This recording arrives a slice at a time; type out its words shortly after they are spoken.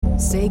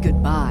Say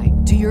goodbye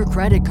to your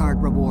credit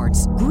card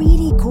rewards.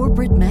 Greedy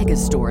corporate mega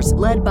stores,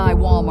 led by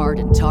Walmart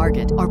and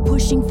Target, are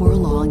pushing for a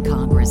law in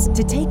Congress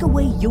to take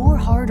away your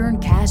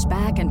hard-earned cash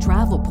back and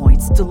travel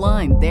points to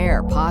line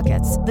their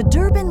pockets. The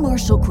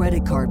Durbin-Marshall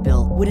credit card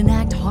bill would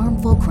enact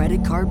harmful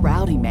credit card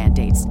routing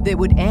mandates that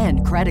would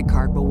end credit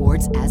card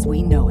rewards as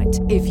we know it.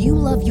 If you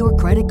love your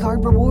credit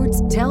card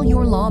rewards, tell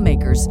your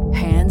lawmakers,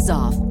 hands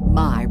off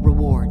my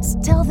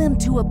rewards. Tell them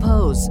to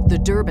oppose the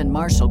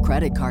Durbin-Marshall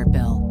credit card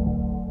bill.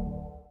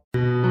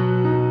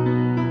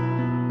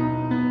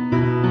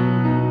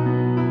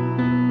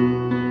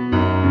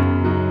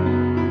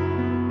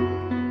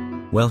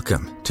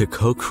 Welcome to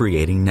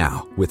Co-Creating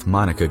Now with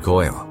Monica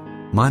Goyle.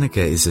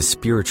 Monica is a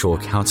spiritual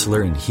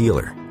counselor and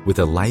healer with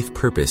a life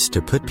purpose to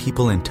put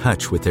people in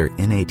touch with their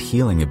innate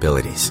healing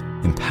abilities,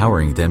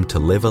 empowering them to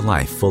live a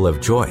life full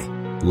of joy,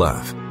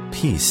 love,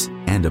 peace,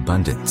 and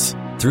abundance.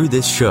 Through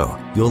this show,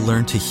 you'll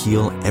learn to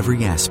heal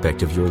every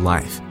aspect of your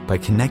life by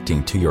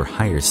connecting to your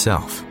higher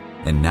self.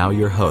 And now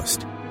your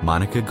host,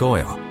 Monica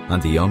Goyle,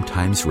 on the Om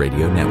Times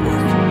Radio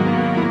Network.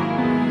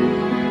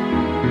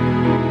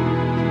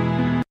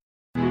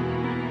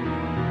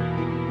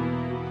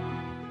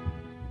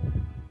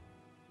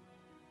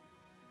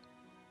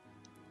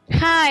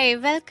 Hi,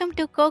 welcome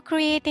to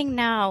Co-Creating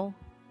Now.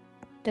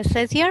 This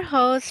is your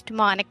host,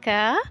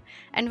 Monica,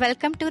 and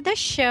welcome to the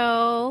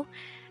show.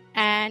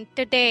 And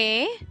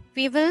today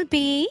we will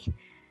be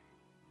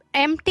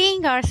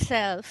emptying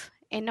ourselves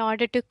in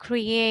order to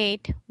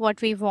create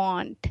what we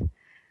want.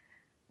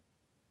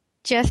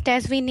 Just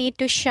as we need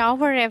to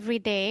shower every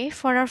day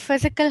for our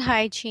physical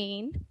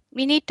hygiene,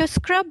 we need to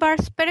scrub our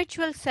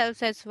spiritual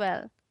selves as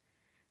well.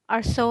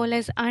 Our soul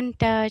is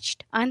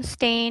untouched,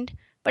 unstained,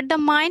 but the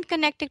mind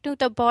connected to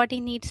the body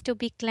needs to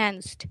be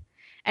cleansed.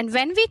 And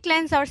when we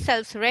cleanse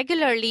ourselves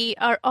regularly,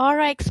 our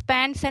aura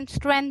expands and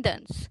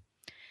strengthens.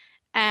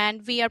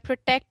 And we are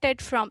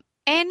protected from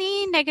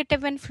any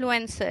negative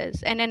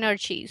influences and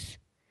energies.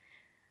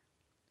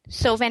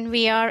 So when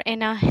we are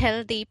in a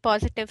healthy,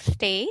 positive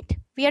state,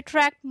 we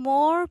attract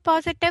more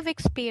positive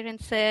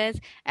experiences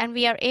and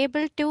we are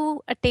able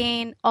to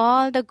attain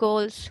all the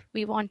goals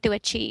we want to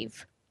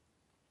achieve.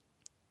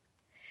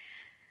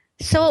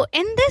 So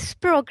in this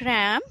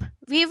program,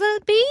 we will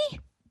be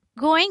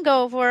going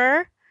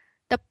over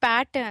the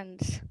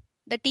patterns,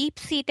 the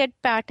deep-seated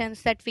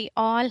patterns that we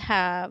all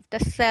have,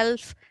 the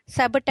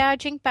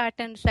self-sabotaging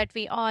patterns that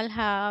we all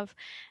have,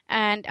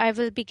 and I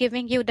will be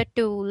giving you the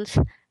tools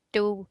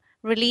to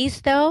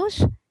release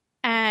those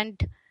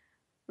and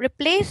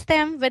replace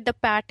them with the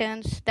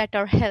patterns that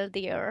are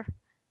healthier,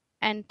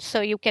 and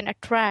so you can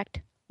attract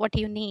what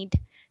you need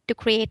to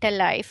create a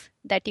life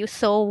that you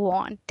so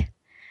want.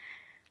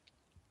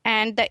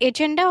 And the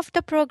agenda of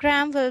the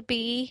program will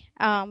be,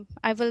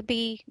 I will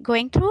be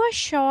going through a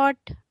short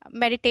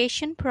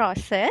meditation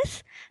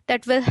process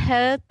that will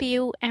help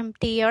you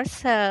empty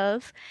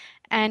yourself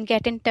and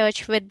get in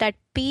touch with that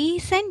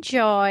peace and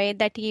joy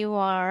that you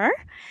are.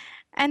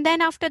 And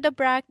then after the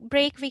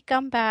break, we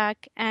come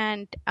back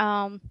and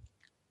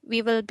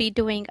we will be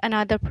doing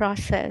another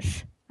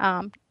process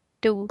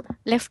to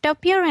lift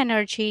up your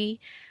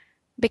energy,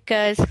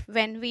 because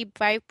when we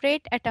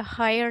vibrate at a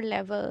higher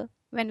level,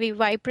 when we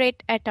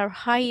vibrate at our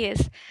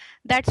highest,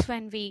 that's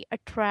when we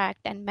attract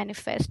and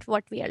manifest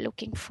what we are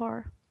looking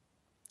for.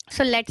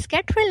 So let's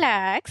get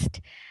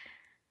relaxed.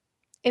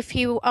 If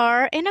you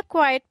are in a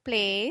quiet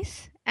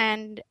place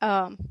and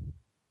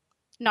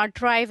not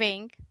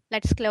driving,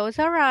 let's close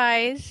our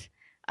eyes.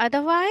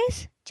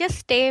 Otherwise, just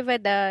stay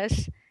with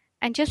us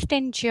and just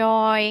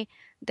enjoy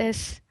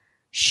this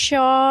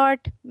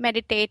short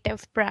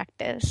meditative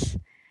practice.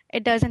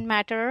 It doesn't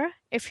matter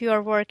if you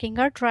are working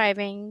or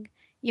driving,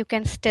 you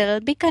can still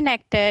be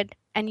connected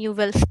and you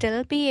will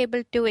still be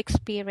able to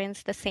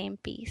experience the same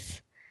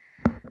peace.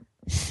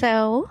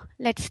 So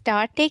let's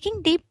start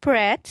taking deep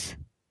breaths.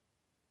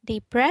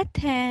 Deep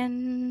breath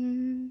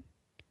in.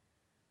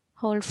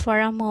 Hold for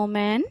a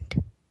moment.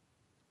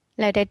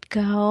 Let it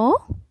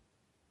go.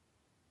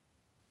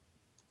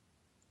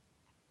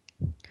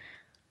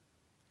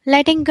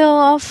 Letting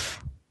go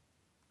of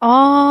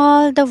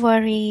all the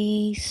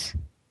worries,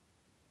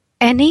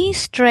 any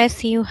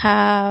stress you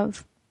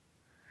have,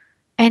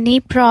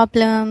 any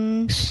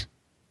problems,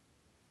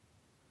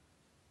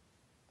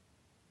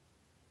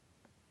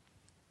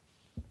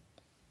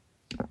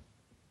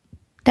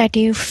 that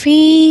you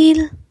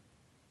feel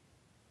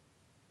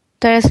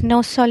there is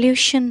no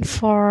solution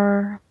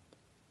for.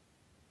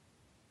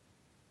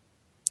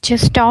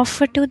 Just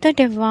offer to the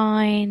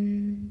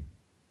divine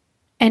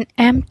and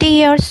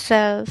empty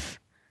yourself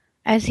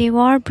as you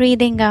are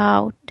breathing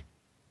out.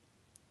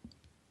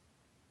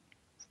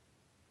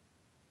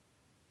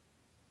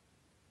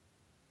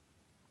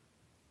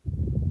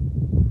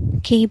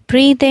 Keep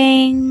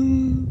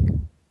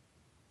breathing.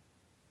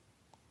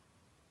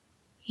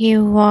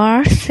 You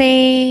are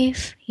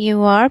safe.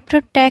 You are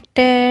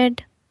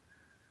protected.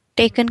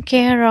 Taken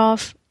care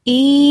of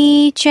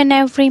each and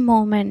every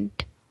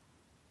moment.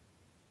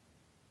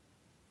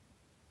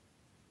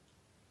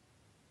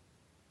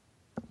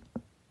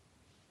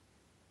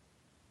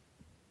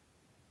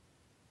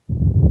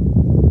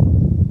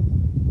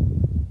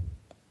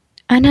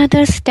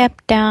 Another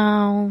step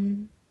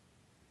down,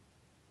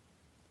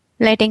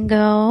 letting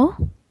go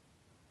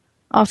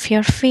of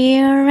your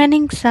fear and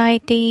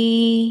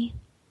anxiety.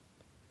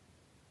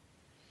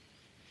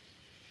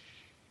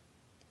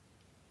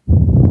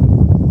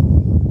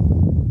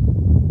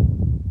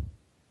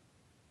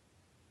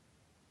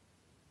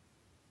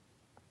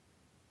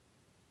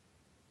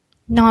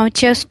 Now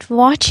just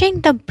watching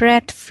the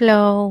breath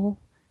flow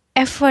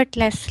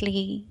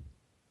effortlessly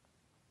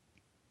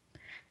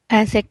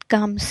as it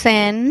comes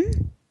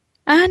in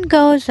and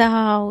goes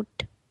out.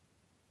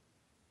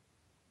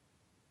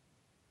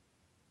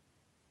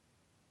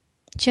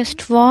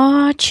 Just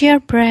watch your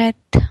breath,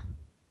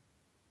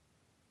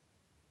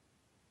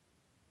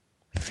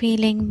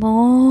 feeling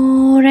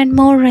more and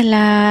more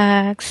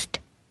relaxed.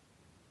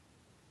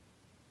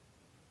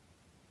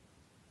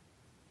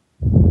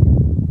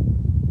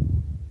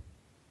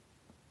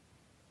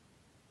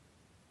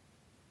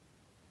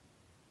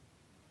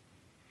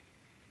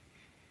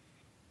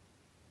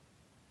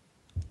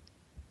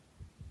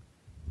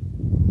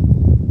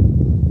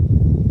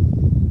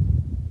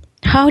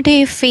 How do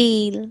you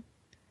feel?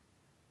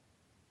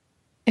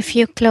 If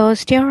you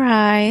closed your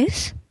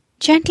eyes,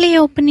 gently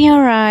open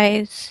your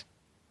eyes.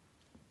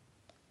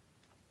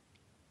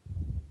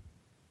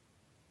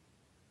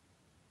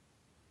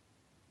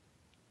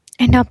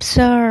 And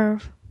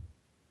observe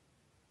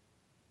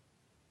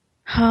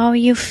how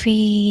you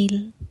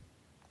feel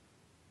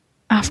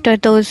after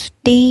those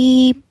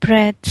deep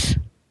breaths.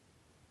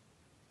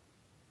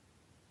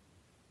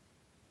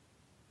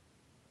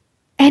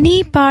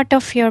 Any part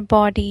of your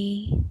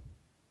body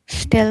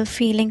still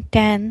feeling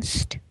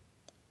tensed?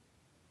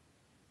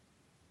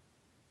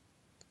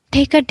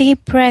 Take a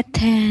deep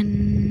breath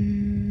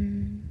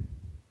in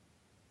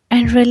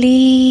and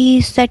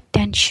release that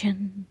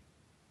tension.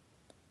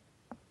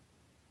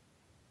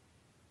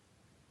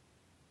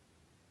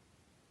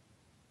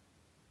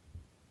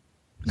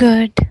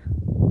 Good.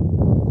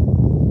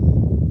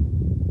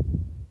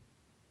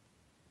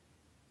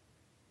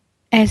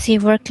 As you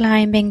were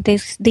climbing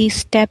these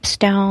steps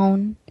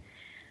down,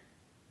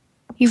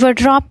 you were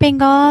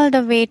dropping all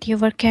the weight you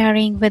were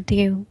carrying with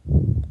you.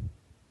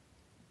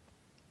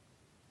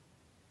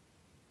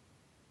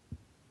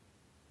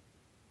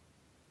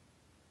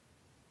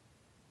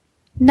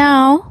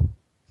 Now,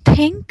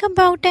 think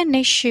about an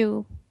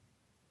issue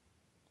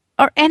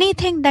or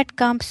anything that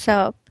comes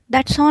up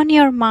that's on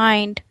your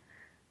mind,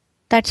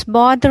 that's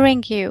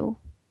bothering you.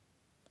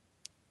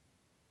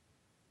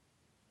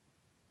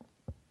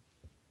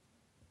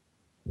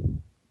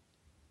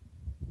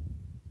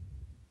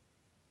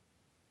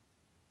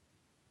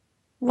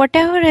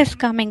 Whatever is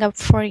coming up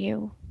for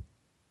you.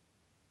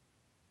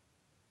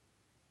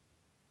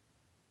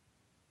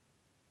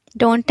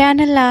 Don't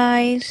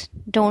analyze,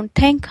 don't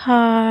think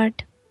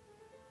hard,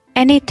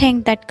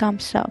 anything that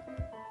comes up.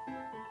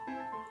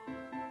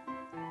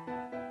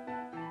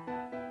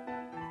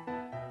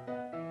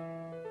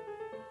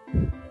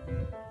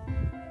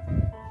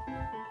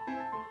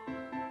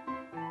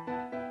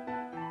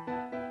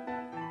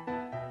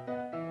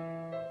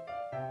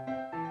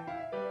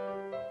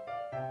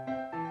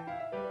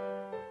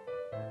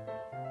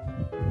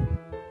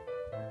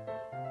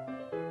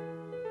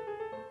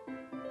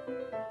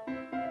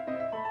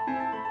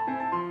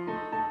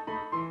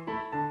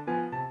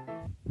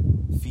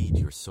 Feed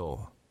your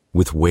soul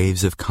with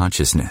Waves of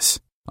Consciousness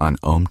on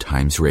Om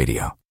Times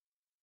Radio.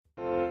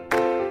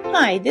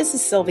 Hi, this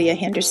is Sylvia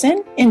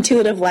Henderson,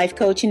 intuitive life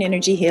coach and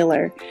energy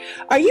healer.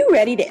 Are you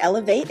ready to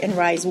elevate and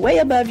rise way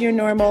above your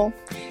normal?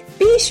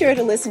 Be sure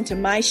to listen to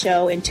my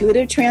show,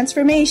 Intuitive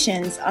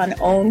Transformations, on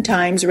Om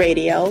Times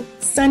Radio,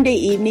 Sunday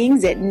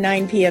evenings at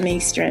 9 p.m.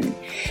 Eastern.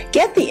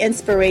 Get the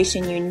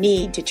inspiration you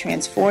need to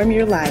transform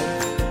your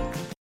life.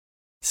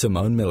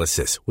 Simone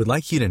Milasas would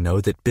like you to know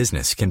that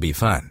business can be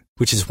fun,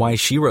 which is why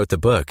she wrote the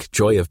book,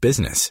 Joy of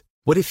Business.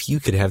 What if you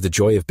could have the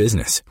joy of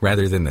business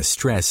rather than the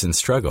stress and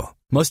struggle?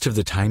 Most of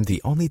the time,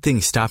 the only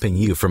thing stopping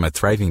you from a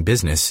thriving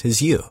business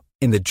is you.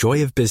 In the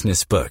Joy of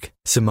Business book,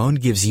 Simone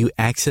gives you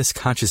access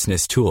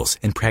consciousness tools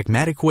and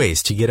pragmatic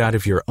ways to get out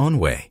of your own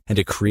way and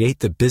to create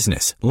the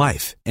business,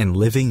 life, and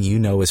living you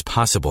know is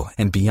possible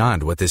and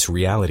beyond what this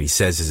reality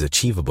says is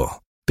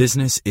achievable.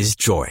 Business is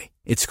joy.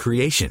 It's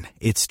creation.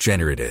 It's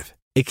generative.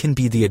 It can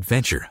be the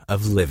adventure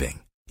of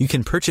living. You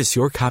can purchase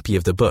your copy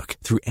of the book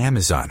through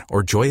Amazon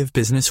or Joy of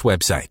Business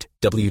website,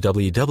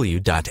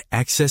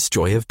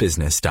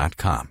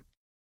 www.accessjoyofbusiness.com.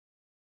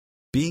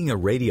 Being a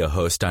radio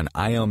host on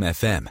IOM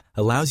FM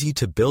allows you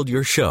to build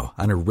your show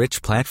on a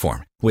rich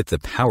platform with the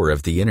power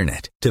of the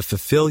internet to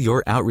fulfill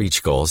your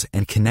outreach goals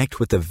and connect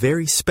with a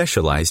very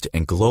specialized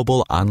and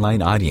global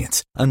online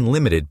audience,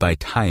 unlimited by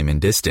time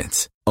and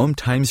distance. Om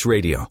Times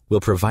Radio will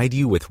provide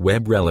you with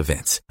web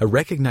relevance, a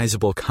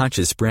recognizable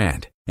conscious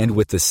brand, and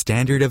with the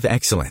standard of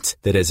excellence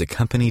that has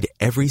accompanied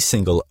every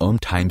single Om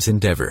Times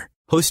endeavor.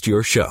 Host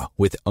your show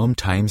with Om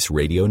Times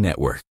Radio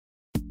Network.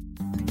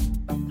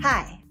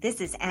 Hi,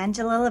 this is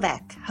Angela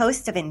Levesque,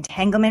 host of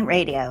Entanglement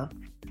Radio.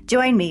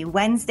 Join me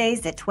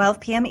Wednesdays at 12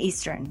 p.m.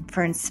 Eastern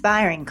for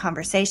inspiring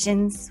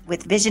conversations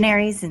with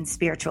visionaries in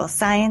spiritual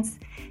science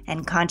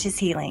and conscious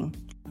healing.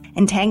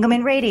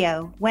 Entanglement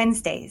Radio,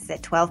 Wednesdays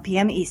at 12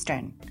 p.m.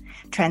 Eastern.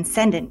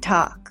 Transcendent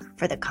talk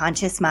for the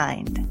conscious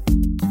mind.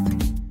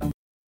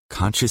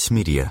 Conscious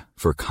media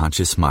for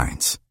conscious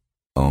minds.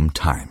 Om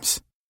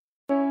Times.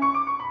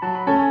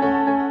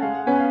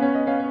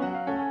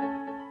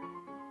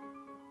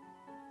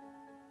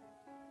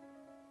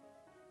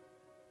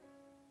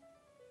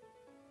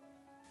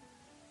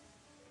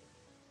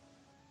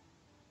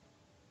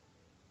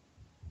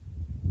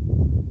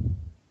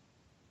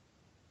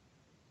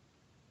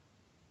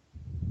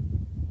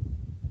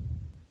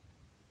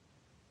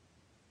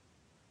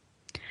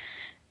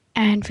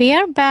 And we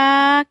are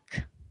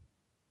back.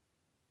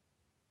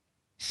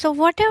 So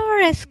whatever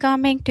is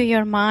coming to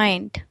your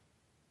mind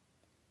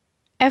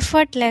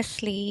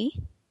effortlessly,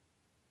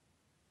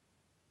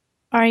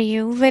 are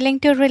you willing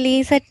to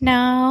release it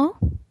now?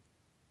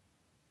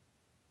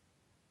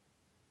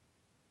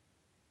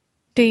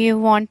 Do you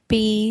want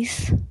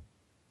peace?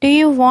 Do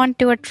you want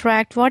to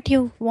attract what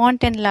you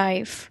want in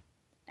life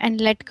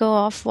and let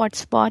go of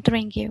what's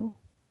bothering you?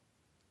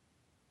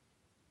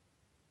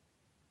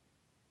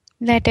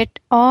 Let it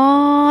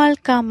all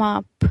come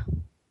up.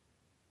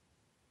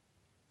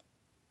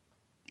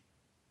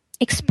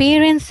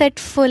 Experience it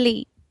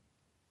fully.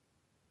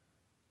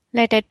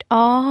 Let it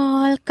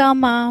all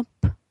come up.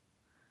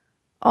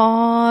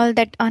 All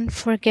that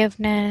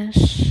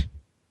unforgiveness.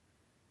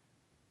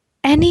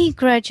 Any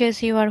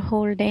grudges you are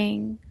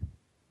holding.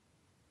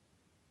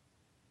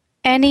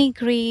 Any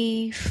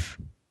grief.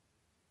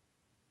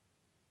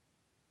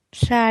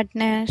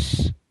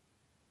 Sadness.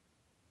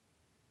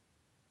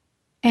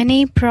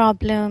 Any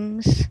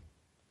problems,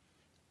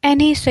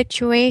 any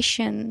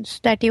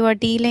situations that you are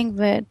dealing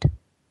with,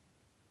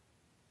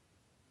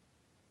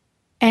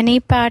 any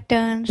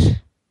patterns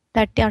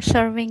that are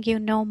serving you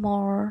no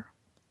more.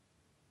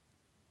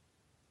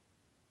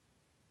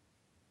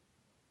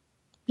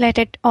 Let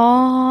it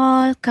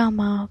all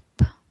come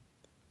up.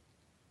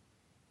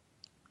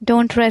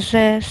 Don't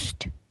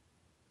resist.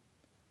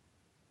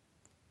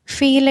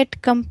 Feel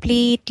it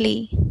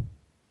completely.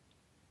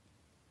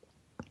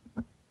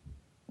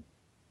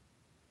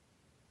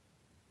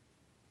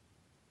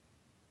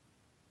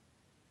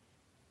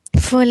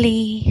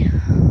 Fully.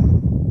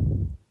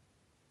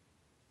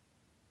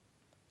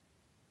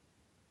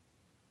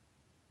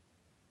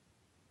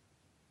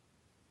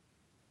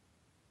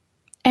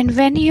 And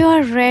when you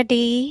are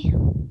ready,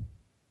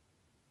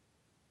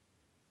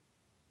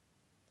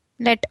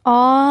 let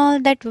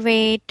all that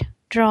weight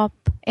drop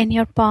in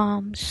your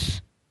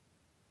palms.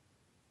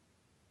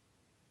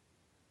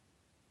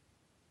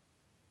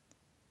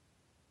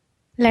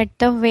 Let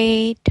the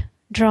weight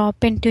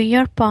drop into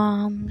your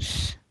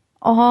palms.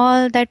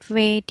 All that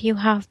weight you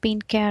have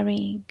been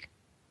carrying,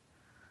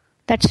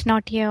 that's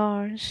not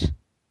yours.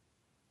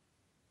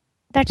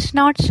 That's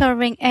not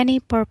serving any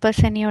purpose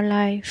in your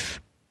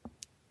life.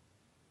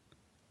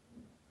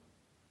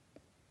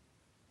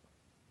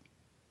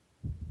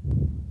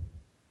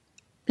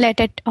 Let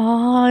it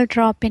all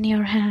drop in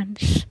your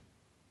hands.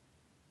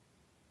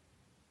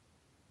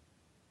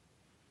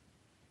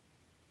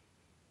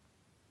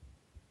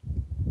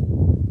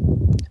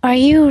 Are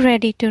you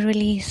ready to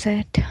release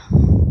it?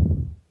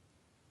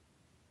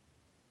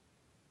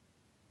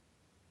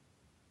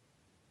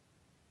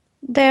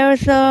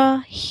 There's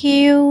a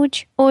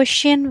huge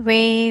ocean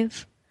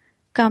wave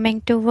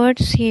coming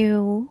towards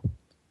you.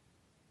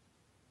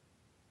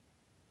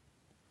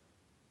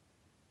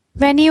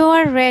 When you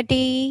are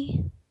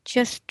ready,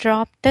 just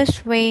drop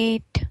this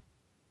weight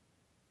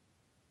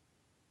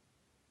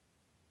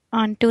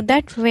onto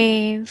that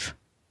wave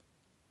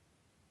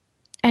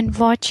and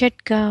watch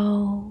it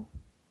go.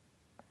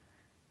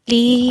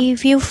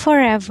 Leave you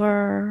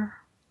forever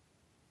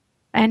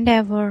and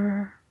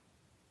ever.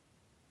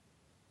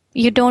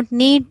 You don't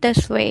need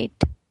this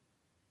weight.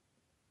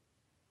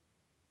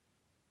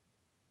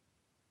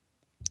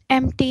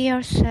 Empty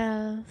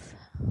yourself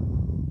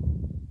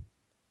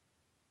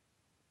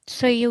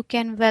so you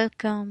can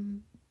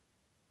welcome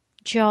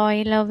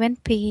joy, love,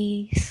 and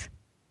peace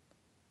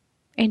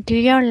into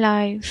your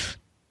life.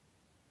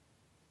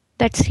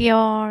 That's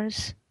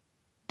yours,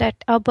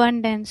 that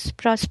abundance,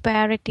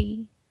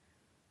 prosperity,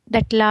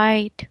 that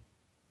light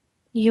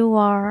you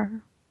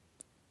are.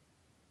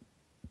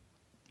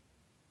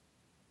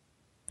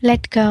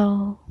 Let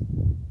go.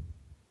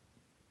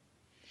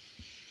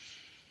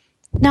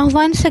 Now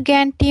once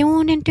again,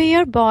 tune into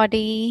your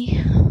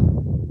body.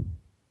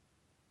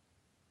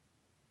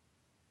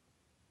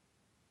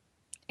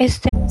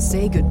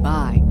 Say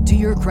goodbye to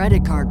your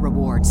credit card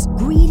rewards.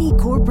 Greedy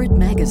corporate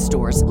mega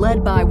stores,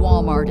 led by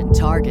Walmart and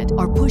Target,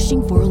 are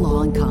pushing for a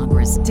law in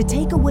Congress to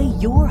take away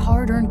your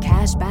hard-earned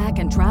cash back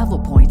and travel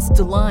points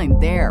to line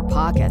their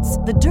pockets.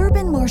 The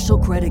Durbin-Marshall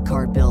credit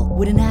card bill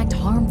would enact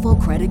harmful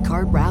credit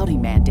card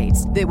routing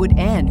mandates that would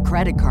end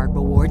credit card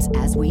rewards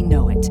as we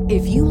know it.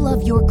 If you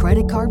love your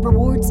credit card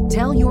rewards,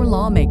 tell your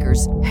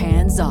lawmakers,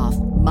 hands off.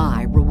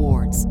 my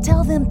rewards.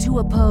 Tell them to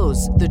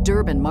oppose the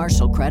Durbin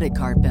Marshall credit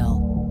card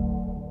bill.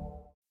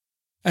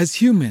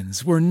 As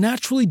humans, we're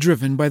naturally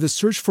driven by the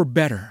search for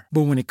better.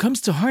 But when it comes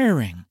to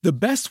hiring, the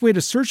best way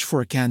to search for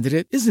a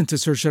candidate isn't to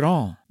search at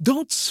all.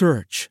 Don't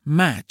search,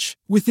 match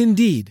with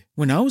Indeed.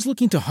 When I was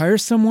looking to hire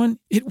someone,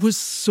 it was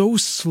so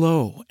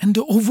slow and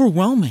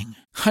overwhelming.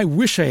 I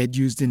wish I had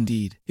used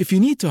Indeed. If you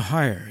need to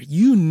hire,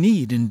 you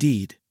need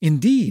Indeed.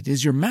 Indeed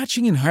is your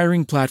matching and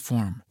hiring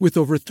platform with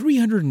over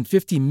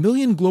 350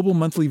 million global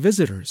monthly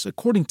visitors,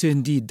 according to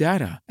Indeed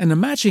data, and a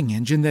matching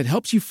engine that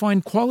helps you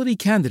find quality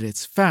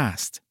candidates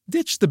fast.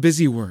 Ditch the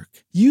busy work.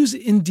 Use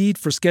Indeed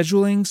for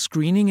scheduling,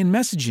 screening, and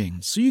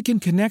messaging so you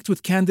can connect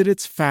with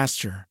candidates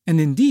faster.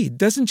 And Indeed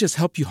doesn't just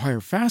help you hire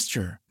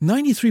faster.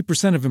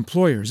 93% of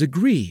employers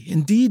agree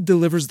Indeed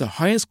delivers the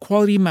highest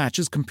quality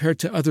matches compared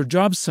to other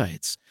job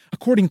sites,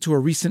 according to a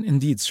recent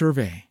Indeed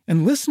survey.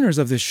 And listeners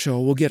of this show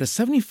will get a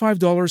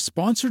 $75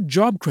 sponsored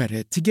job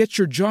credit to get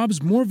your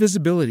jobs more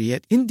visibility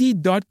at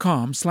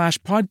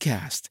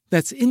Indeed.com/podcast.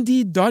 That's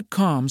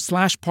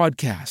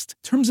Indeed.com/podcast.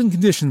 Terms and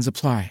conditions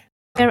apply.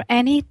 Is there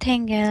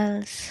anything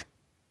else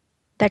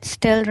that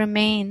still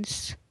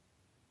remains?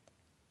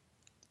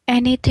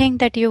 Anything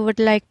that you would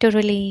like to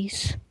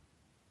release?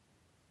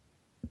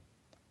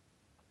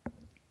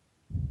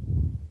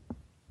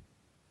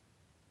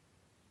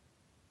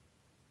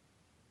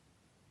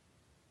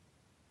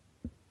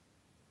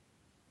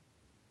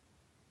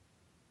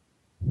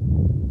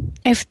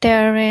 If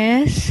there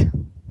is,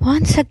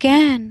 once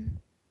again,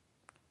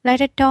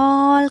 let it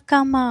all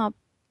come up.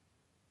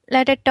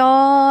 Let it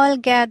all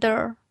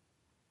gather.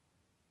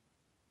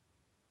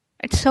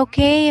 It's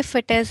okay if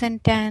it is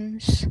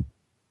intense.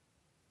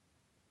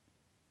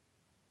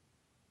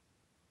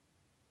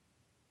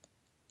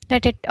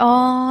 Let it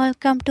all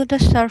come to the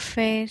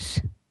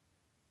surface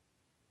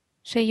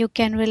so you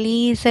can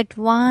release it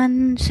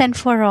once and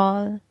for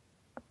all.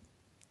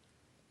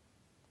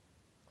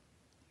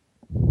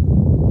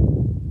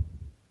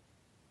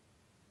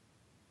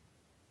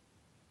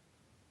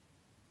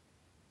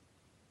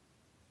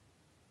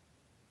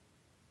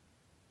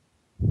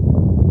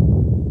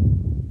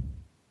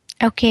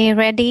 Okay,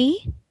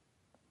 ready?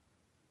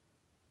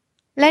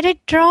 Let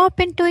it drop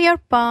into your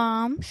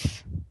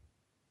palms.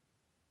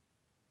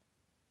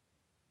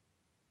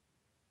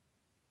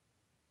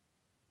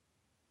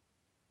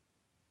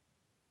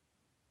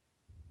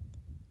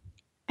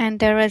 And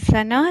there is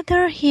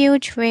another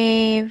huge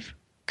wave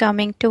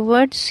coming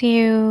towards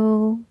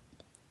you.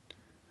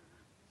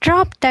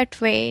 Drop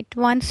that weight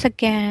once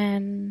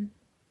again.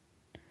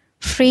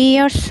 Free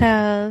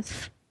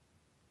yourself.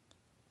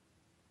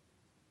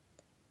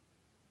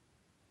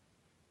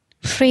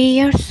 Free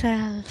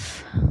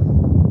yourself.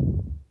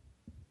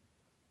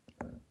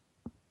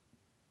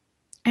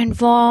 And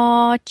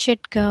watch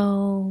it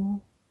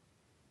go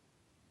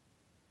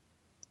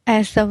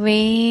as the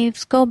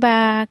waves go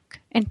back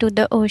into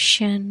the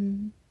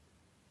ocean.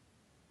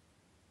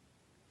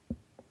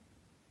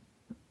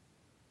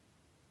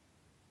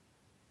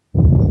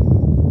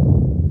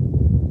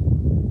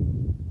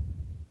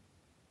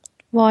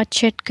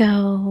 Watch it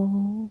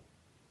go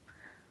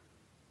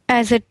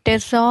as it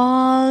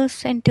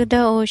dissolves into the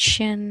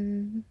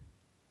ocean.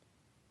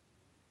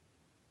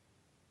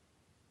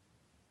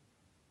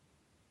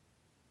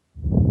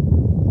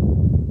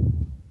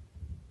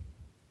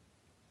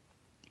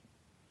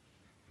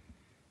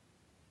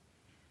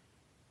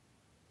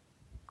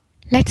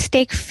 Let's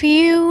take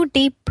few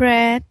deep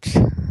breaths.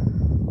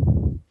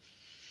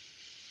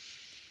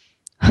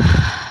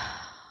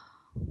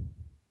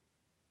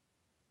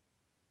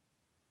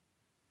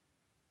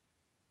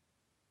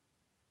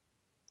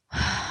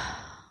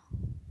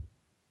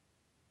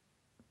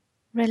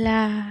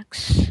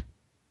 Relax.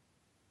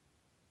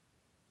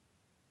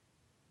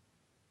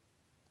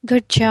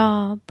 Good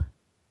job.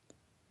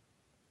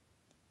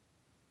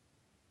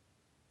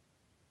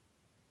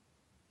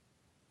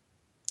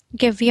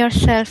 Give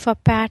yourself a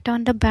pat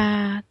on the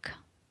back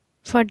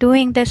for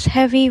doing this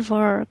heavy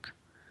work,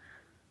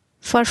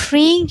 for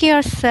freeing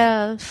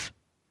yourself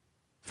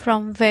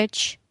from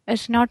which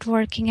is not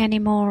working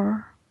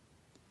anymore,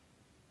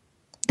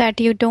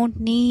 that you don't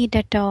need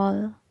at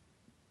all.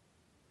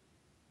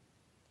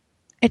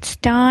 It's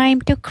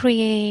time to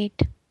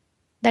create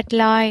that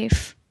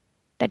life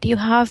that you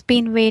have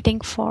been waiting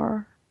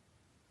for.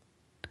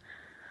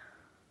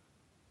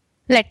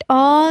 Let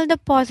all the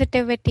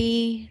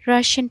positivity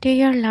rush into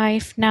your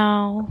life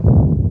now.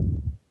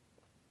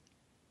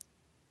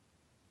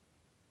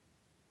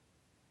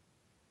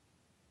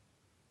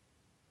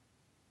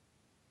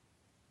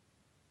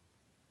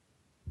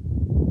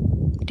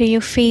 Do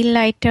you feel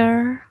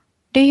lighter?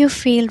 Do you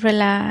feel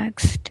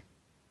relaxed?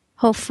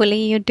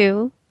 Hopefully you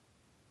do.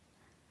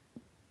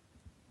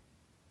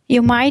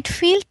 You might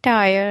feel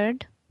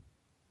tired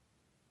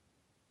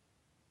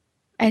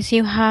as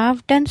you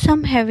have done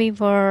some heavy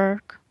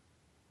work.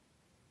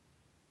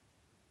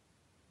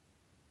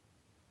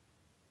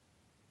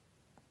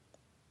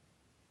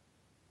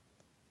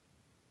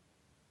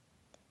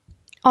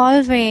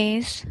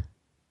 Always,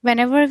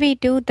 whenever we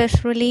do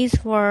this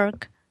release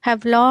work,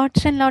 have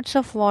lots and lots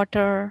of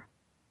water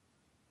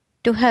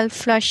to help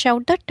flush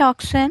out the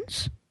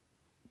toxins.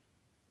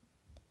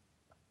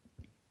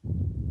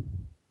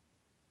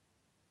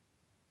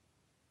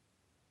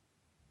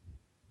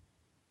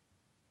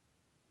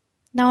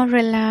 Now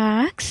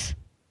relax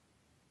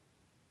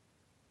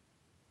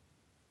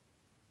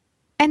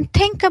and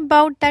think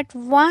about that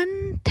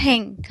one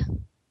thing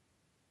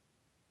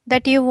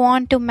that you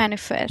want to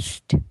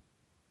manifest,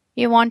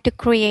 you want to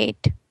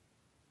create,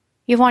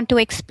 you want to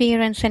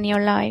experience in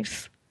your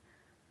life.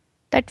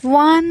 That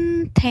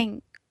one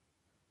thing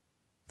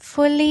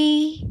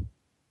fully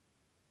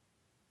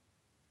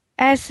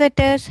as it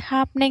is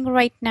happening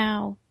right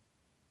now.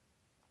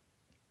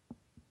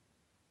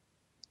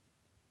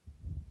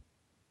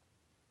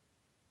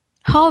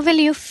 How will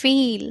you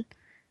feel?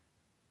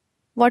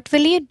 What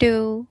will you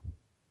do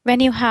when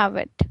you have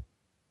it?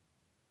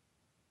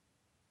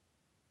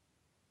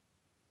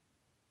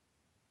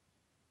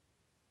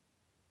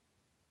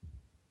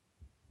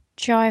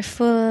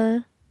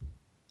 Joyful,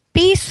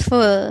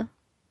 peaceful.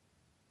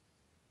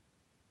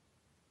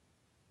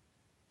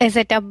 Is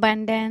it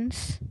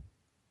abundance?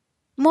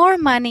 More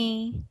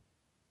money?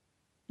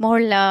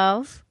 More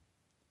love?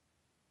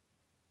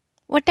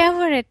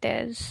 Whatever it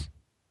is,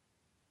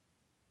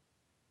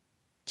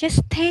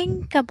 just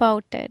think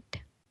about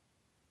it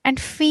and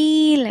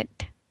feel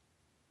it.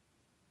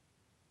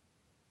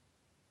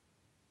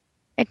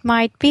 It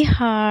might be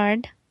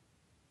hard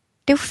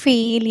to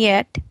feel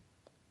yet.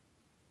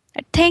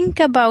 Think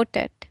about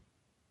it.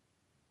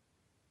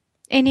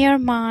 In your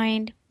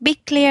mind, be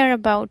clear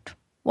about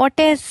what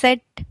is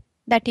it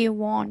that you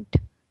want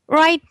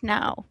right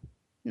now,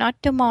 not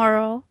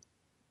tomorrow.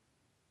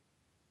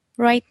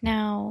 Right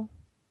now,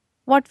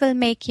 what will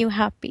make you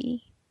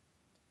happy?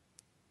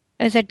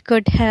 Is it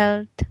good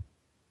health,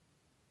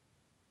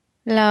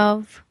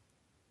 love,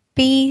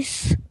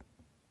 peace,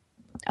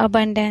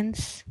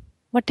 abundance,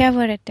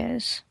 whatever it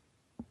is?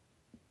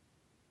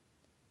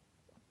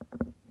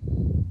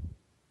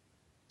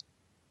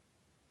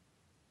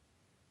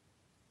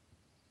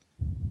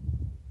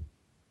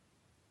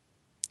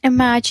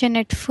 Imagine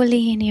it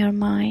fully in your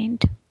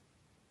mind.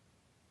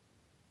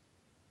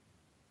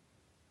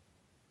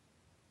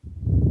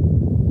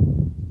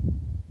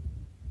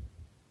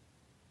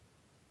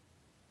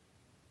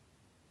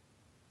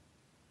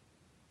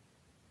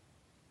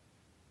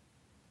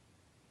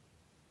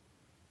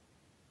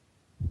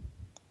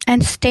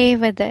 And stay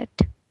with it.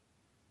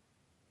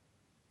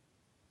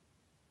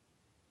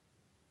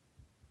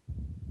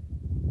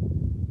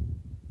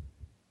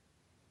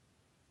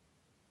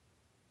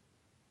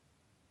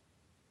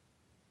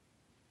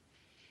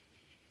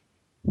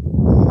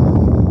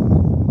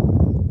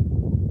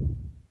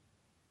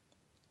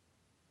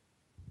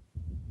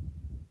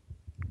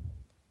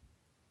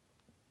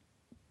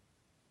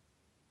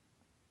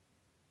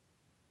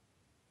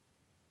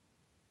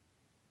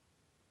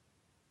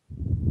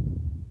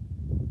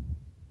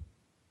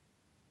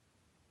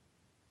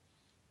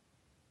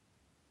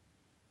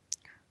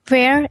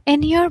 Where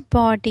in your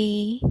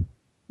body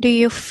do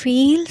you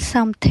feel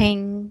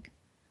something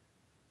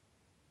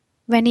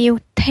when you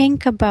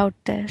think about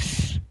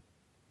this?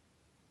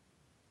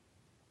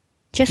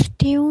 Just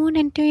tune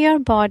into your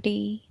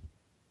body.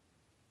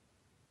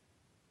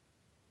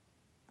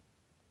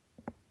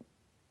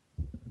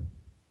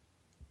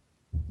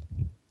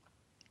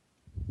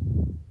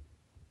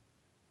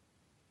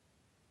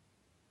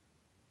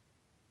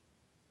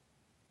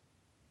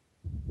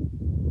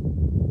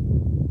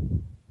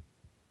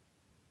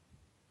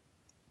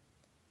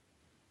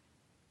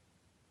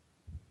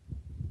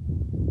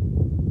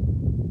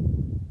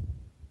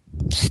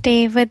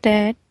 Stay with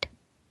it.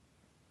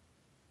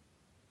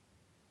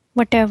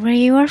 Whatever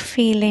you are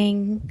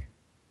feeling,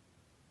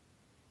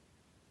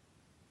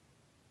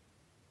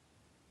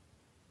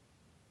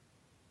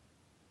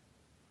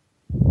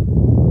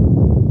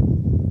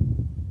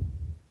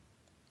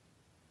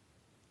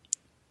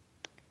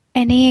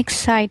 any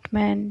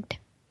excitement,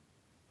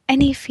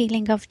 any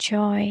feeling of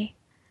joy,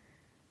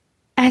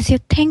 as you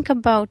think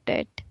about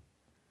it,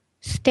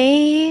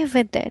 stay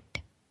with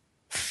it.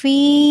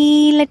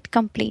 Feel it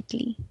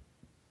completely.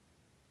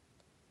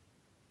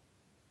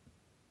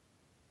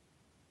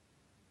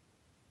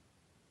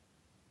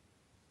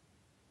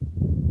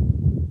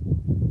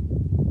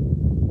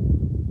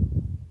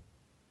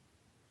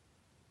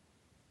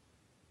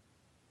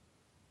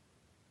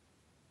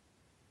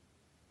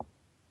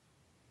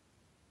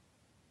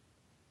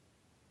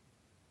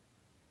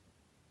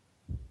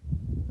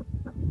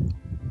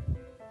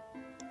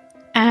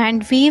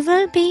 And we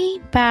will be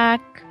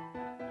back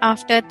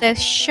after this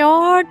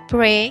short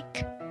break.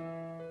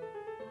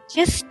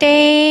 Just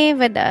stay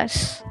with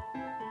us.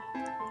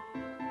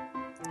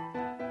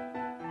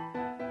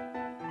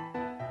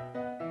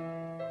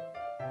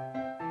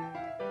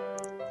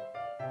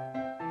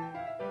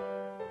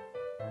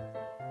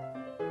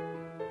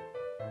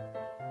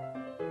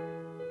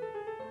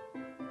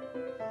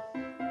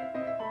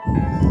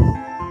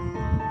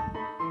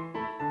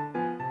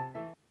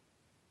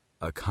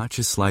 A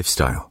conscious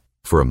lifestyle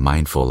for a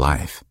mindful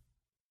life.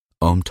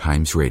 Om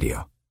Times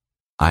Radio.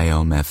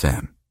 IOM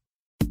FM.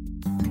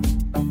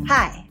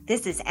 Hi,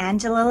 this is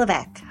Angela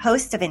Levesque,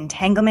 host of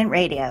Entanglement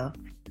Radio.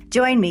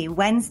 Join me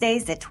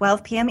Wednesdays at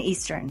 12 p.m.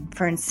 Eastern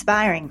for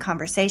inspiring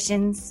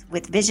conversations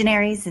with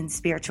visionaries in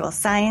spiritual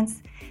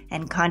science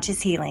and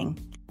conscious healing.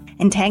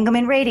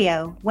 Entanglement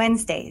Radio,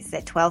 Wednesdays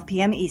at 12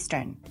 p.m.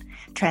 Eastern.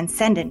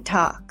 Transcendent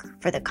talk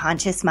for the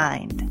conscious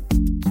mind.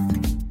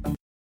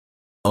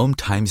 Om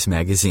Times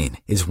Magazine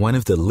is one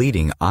of the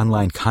leading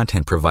online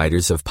content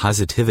providers of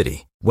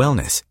positivity,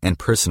 wellness, and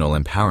personal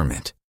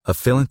empowerment. A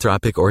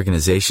philanthropic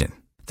organization,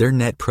 their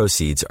net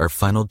proceeds are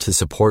funneled to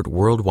support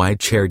worldwide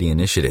charity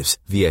initiatives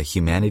via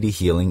Humanity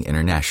Healing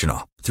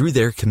International. Through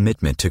their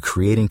commitment to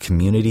creating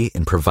community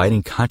and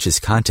providing conscious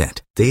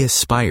content, they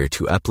aspire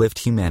to uplift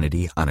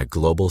humanity on a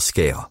global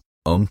scale.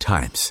 Om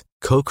Times,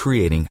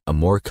 co-creating a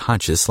more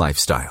conscious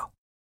lifestyle.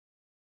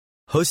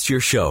 Host your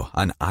show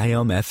on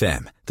IOM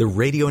FM, the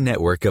radio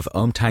network of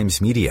Om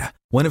Times Media,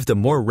 one of the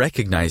more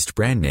recognized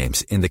brand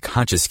names in the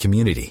conscious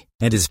community,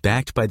 and is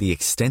backed by the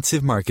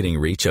extensive marketing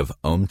reach of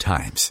Om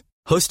Times.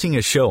 Hosting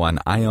a show on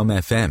IOM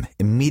FM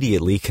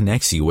immediately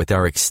connects you with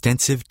our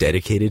extensive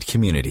dedicated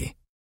community.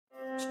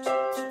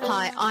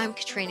 Hi, I'm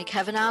Katrina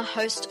Kavanagh,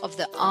 host of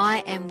the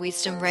I Am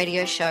Wisdom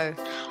radio show.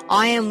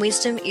 I Am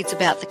Wisdom is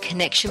about the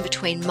connection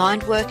between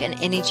mind work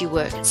and energy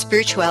work,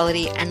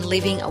 spirituality and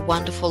living a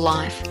wonderful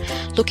life.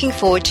 Looking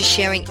forward to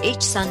sharing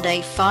each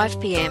Sunday 5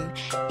 p.m.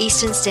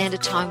 Eastern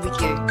Standard Time with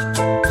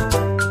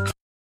you.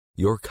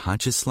 Your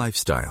conscious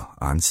lifestyle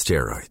on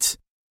steroids.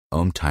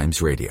 Om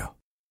Times Radio.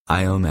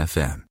 IOM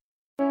FM.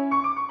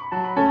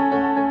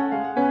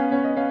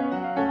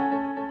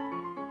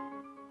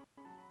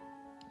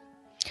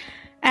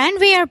 And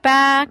we are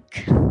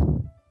back.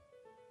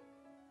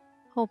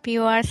 Hope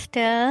you are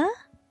still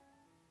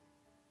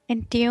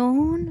in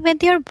tune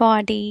with your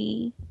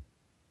body.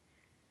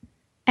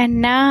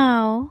 And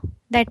now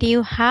that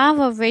you have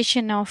a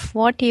vision of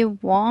what you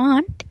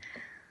want,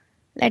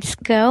 let's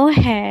go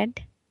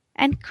ahead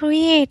and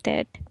create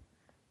it.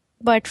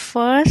 But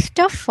first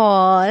of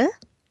all,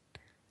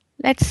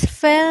 let's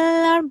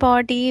fill our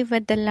body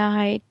with the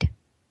light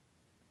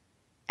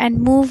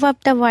and move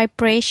up the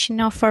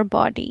vibration of our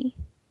body.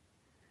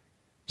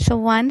 So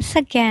once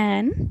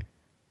again,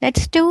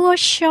 let's do a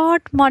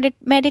short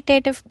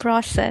meditative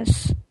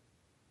process.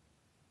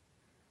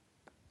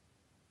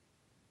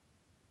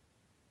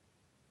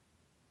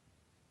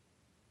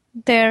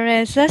 There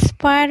is a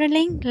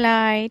spiraling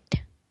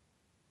light,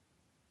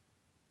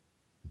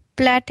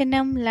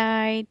 platinum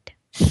light,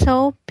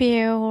 so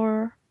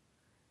pure,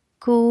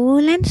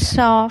 cool and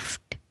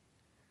soft,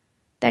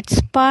 that's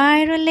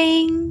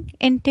spiraling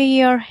into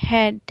your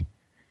head,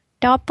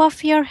 top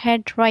of your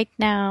head right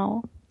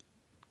now.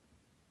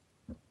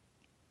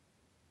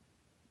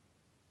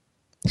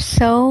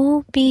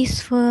 So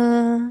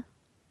peaceful,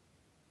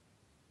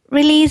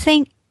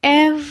 releasing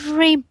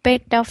every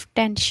bit of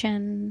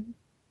tension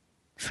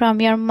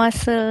from your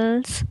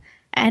muscles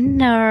and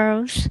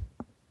nerves.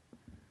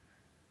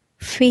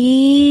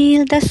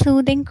 Feel the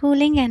soothing,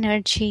 cooling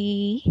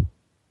energy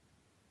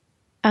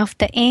of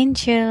the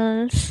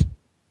angels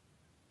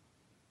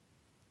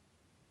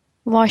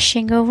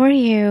washing over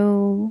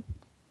you,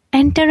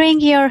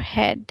 entering your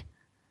head,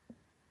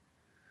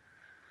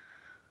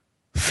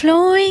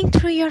 flowing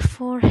through your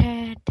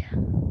forehead,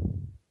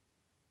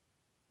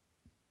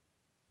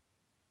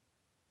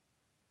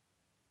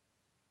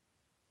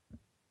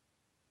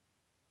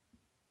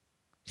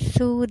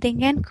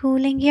 soothing and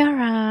cooling your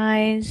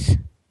eyes,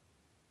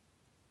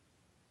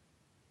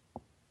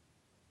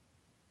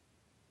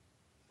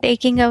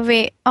 taking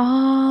away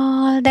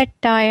all that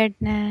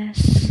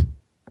tiredness.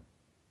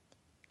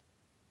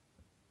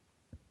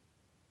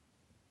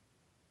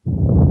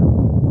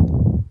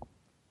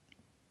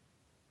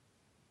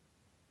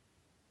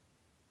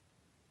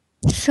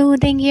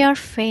 Soothing your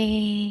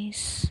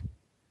face,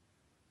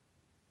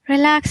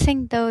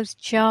 relaxing those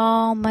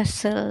jaw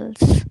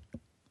muscles.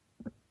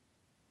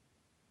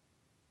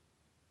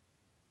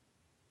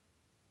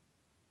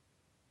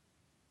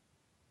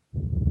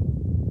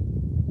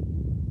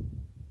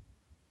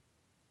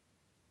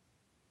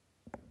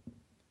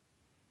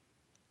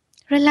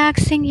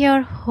 Relaxing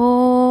your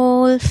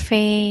whole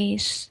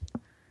face,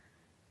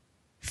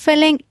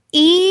 filling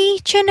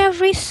each and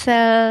every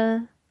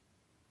cell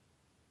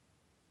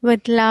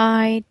with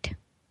light,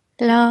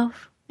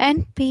 love,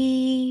 and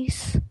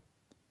peace.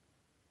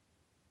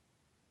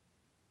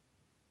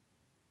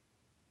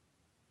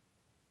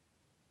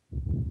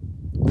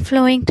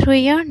 Flowing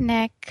through your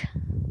neck,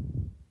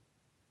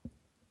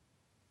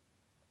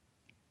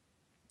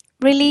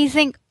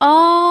 releasing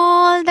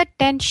all the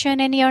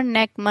tension in your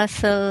neck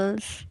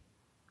muscles.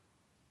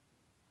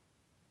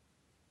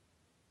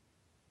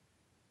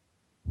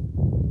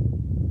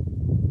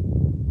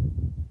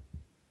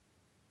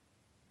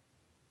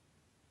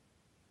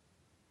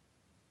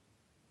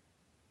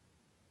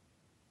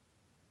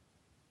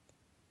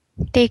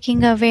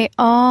 Taking away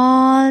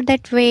all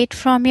that weight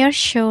from your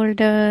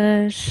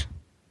shoulders.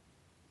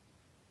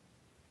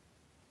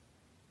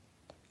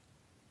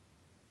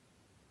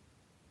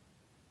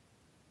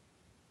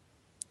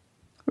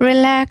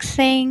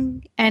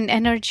 relaxing and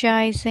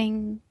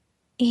energizing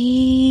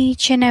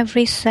each and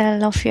every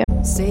cell of your.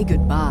 Say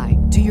goodbye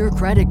to your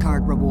credit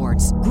card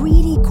rewards.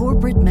 Greedy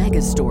corporate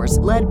mega stores,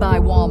 led by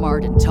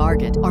Walmart and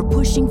Target, are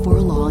pushing for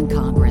a law in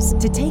Congress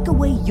to take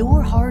away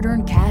your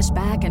hard-earned cash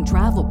back and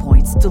travel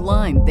points to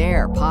line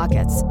their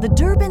pockets. The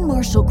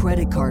Durbin-Marshall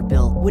credit card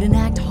bill would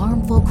enact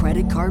harmful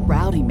credit card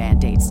routing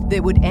mandates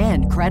that would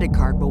end credit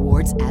card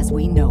rewards as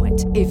we know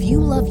it. If you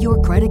love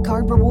your credit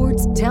card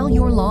rewards, tell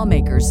your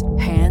lawmakers,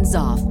 hands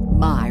off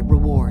my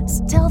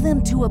rewards. Tell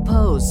them to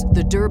oppose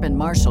the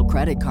Durbin-Marshall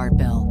credit card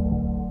bill.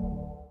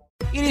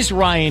 It is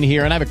Ryan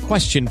here, and I have a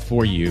question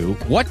for you.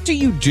 What do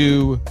you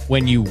do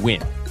when you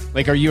win?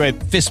 Like, are you a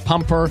fist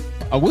pumper,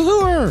 a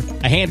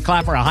woohooer, a hand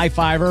clapper, a high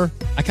fiver?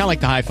 I kind of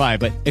like the high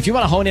five, but if you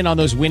want to hone in on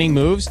those winning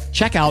moves,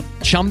 check out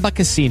Chumba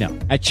Casino.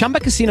 At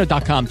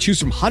ChumbaCasino.com, choose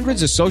from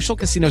hundreds of social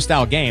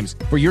casino-style games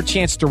for your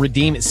chance to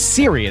redeem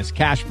serious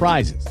cash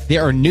prizes.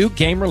 There are new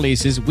game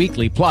releases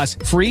weekly, plus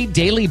free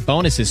daily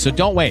bonuses. So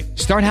don't wait.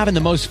 Start having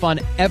the most fun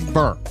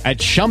ever at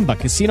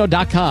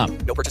ChumbaCasino.com.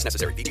 No purchase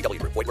necessary.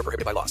 VGW. Void where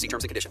prohibited by law. See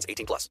terms and conditions.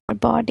 18+.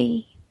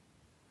 Body.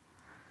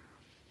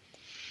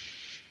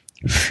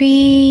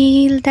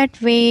 Feel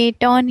that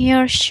weight on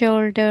your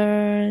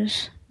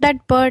shoulders,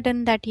 that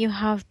burden that you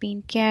have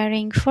been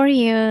carrying for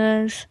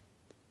years,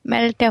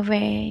 melt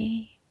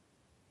away.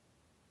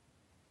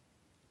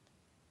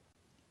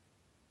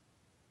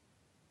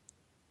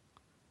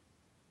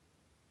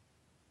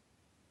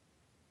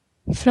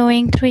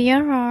 Flowing through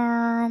your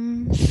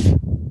arms,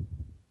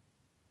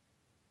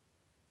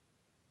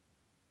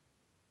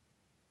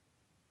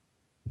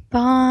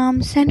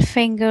 palms and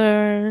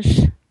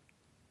fingers.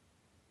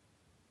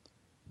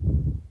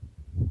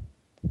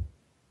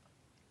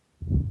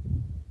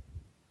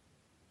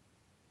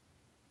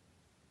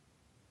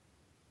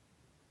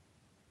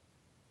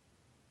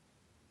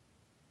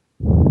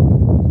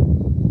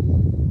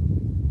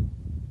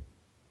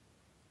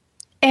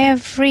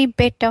 Every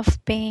bit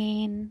of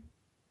pain,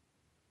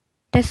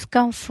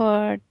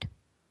 discomfort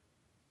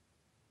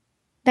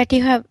that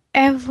you have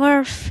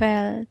ever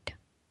felt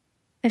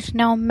is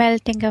now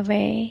melting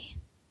away.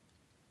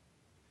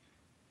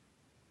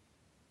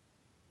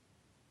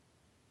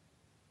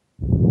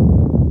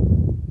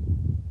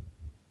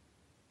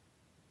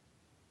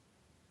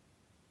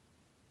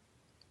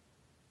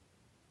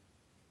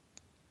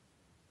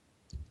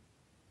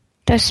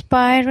 The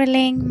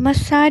spiraling,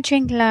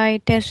 massaging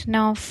light is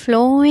now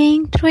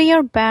flowing through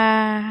your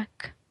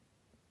back,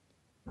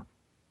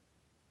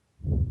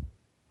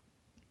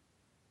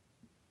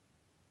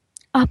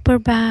 upper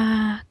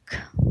back.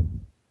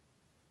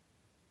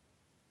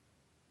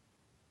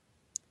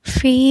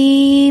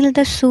 Feel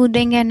the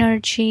soothing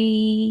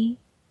energy.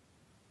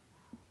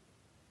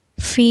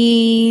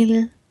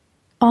 Feel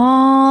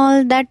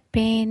all that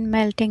pain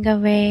melting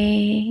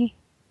away.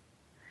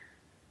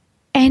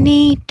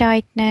 Any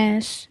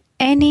tightness,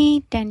 any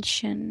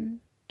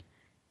tension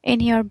in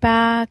your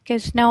back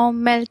is now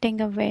melting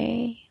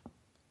away.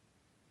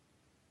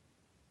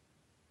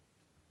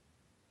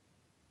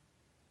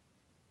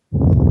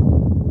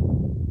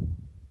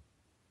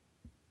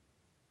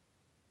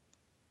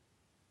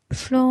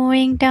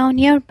 Flowing down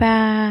your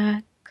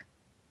back,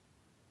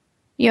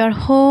 your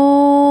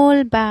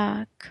whole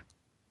back.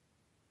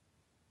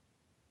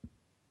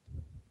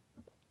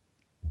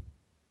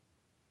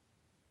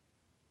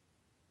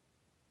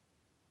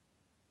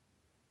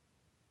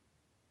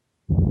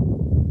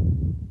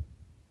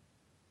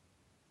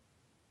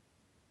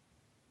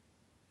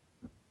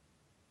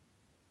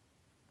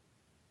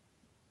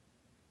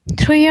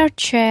 Through your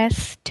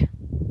chest,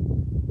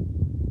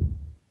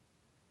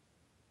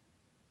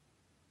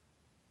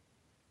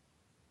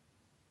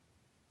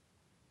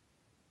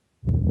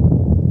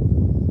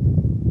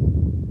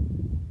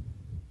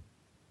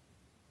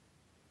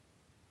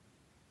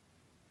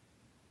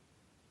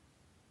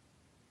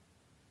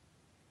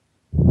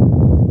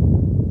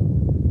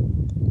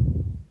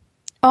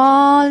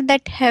 all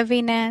that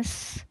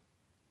heaviness,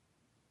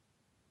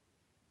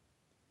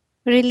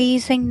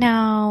 releasing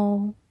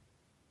now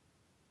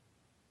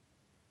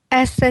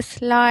as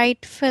this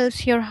light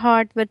fills your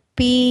heart with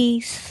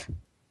peace.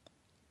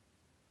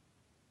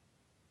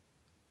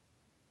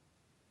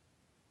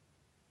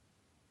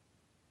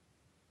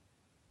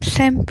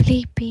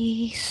 Simply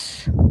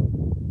peace.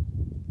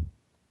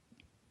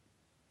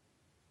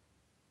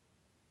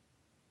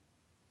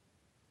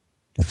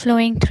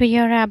 Flowing through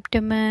your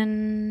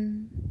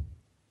abdomen.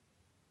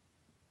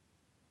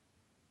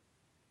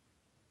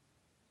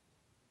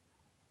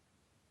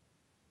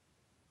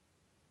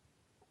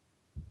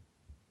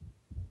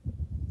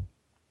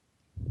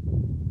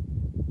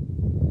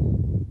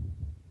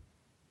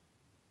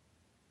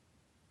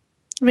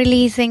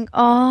 Releasing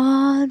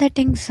all that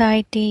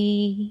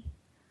anxiety,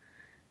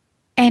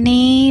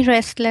 any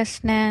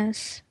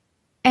restlessness,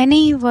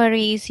 any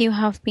worries you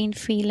have been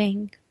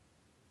feeling.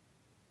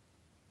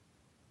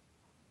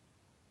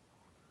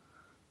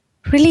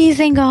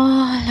 Releasing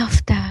all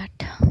of that.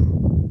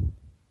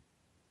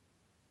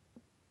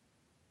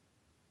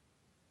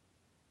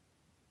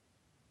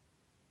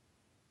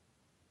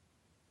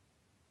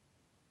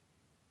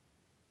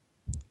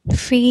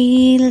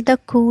 Feel the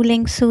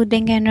cooling,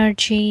 soothing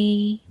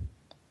energy.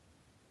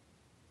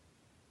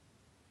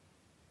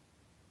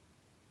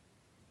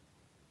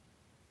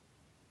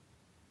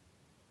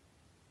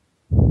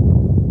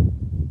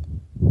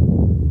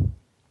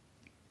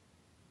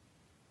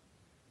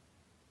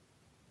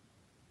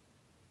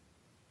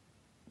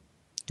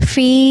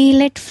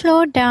 Feel it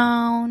flow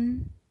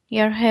down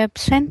your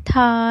hips and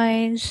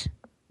thighs.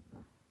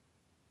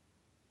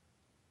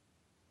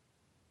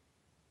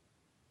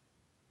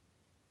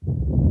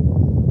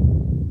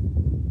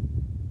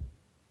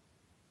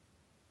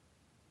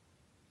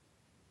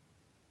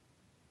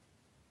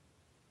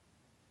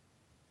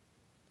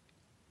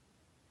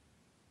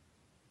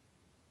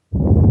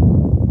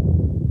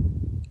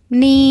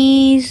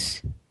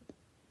 Knees,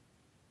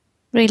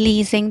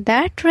 releasing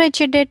that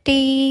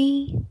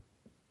rigidity.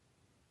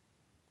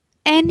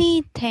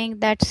 Anything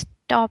that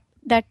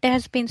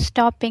has been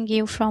stopping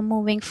you from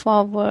moving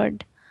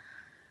forward.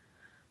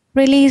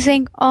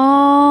 Releasing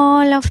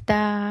all of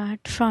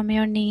that from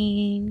your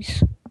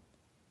knees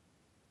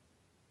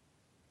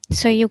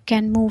so you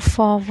can move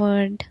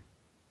forward.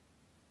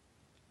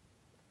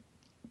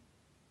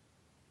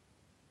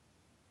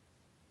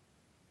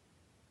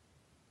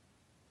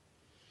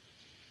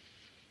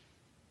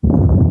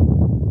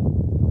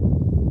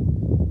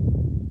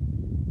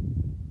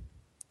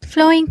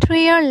 Flowing through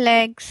your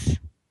legs,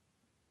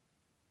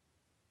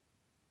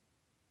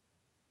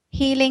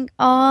 healing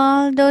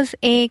all those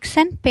aches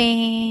and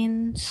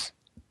pains.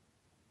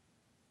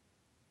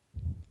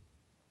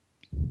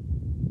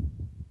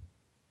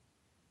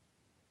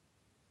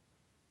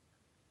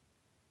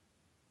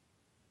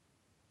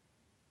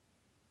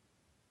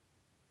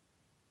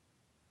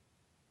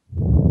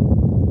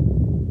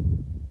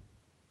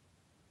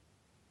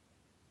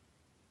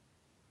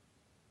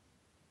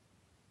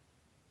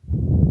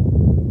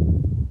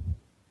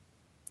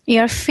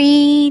 Your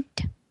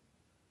feet,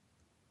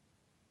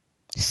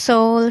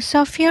 soles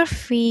of your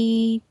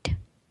feet,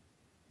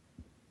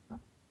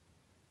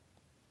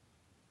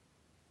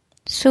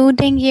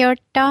 soothing your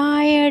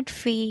tired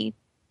feet.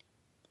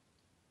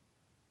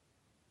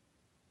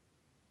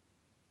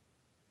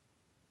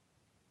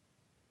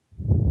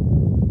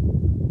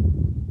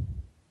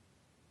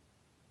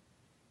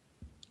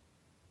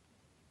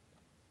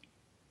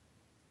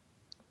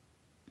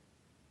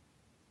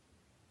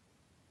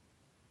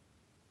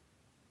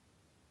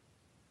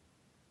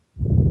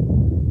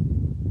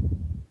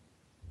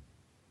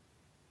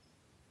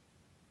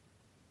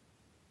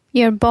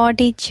 Your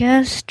body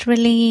just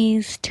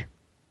released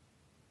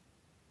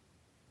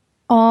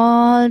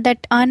all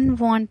that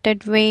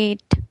unwanted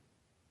weight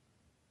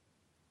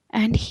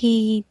and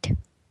heat,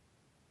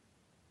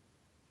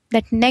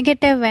 that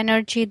negative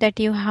energy that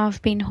you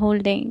have been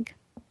holding.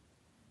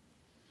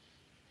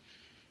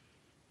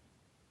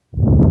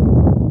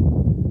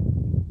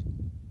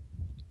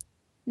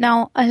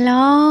 Now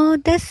allow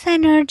this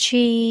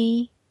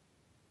energy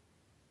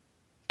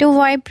to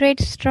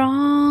vibrate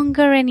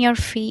stronger in your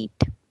feet,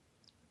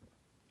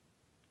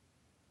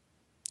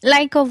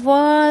 like a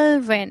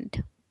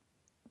whirlwind,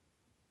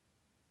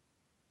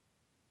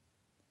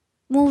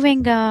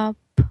 moving up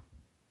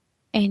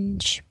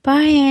inch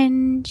by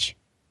inch,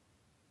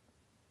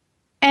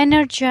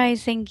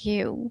 energizing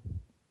you.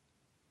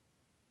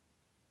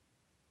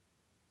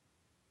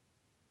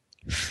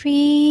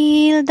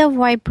 Feel the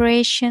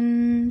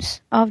vibrations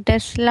of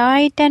this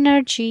light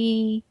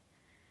energy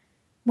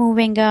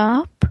moving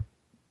up,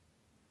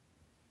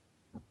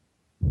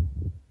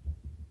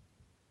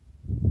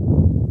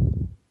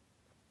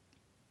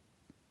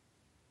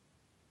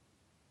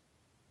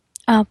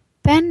 up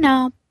and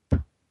up,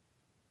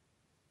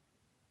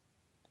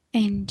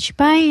 inch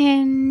by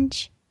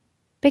inch,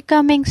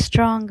 becoming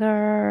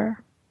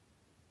stronger.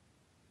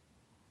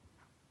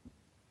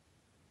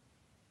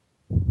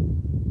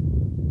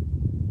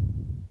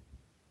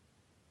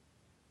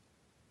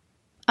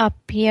 Up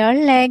your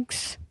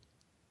legs,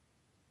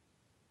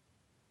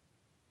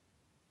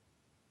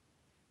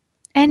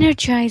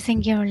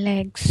 energizing your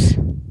legs.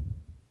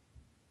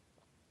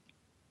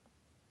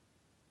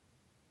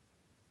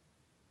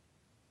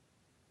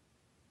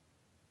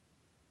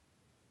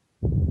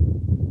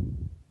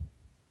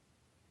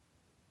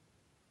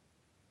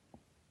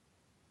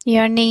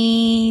 Your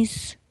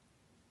knees,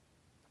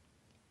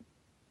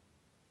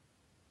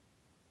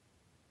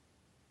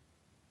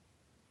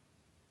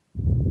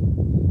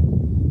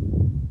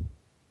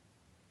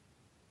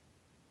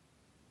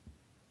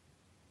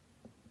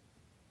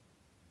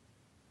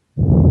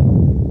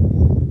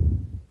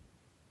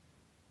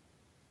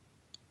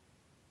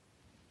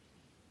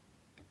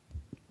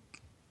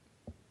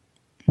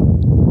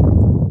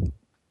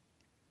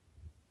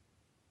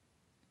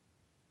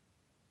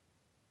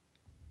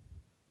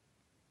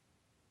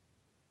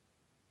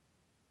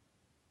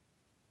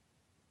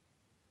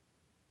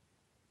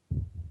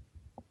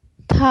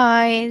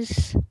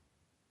 thighs.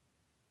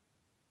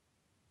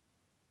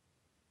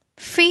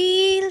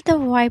 Feel the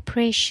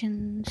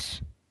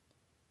vibrations.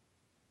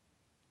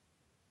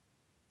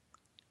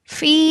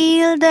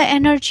 Feel the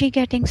energy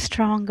getting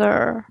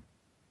stronger.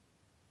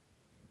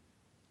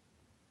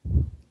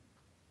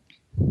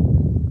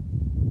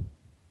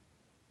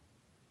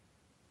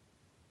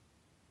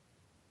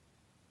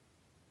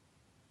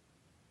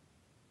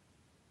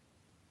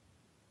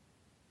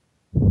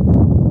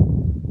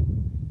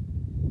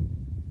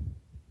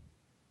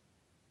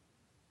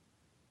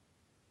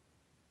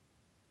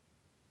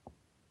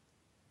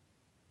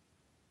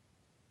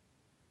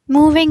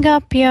 moving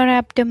up your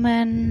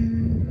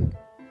abdomen.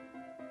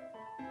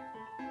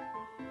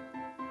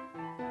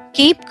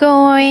 Keep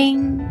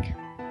going.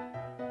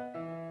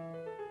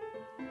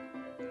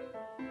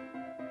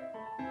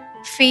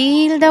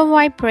 Feel the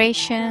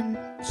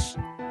vibrations.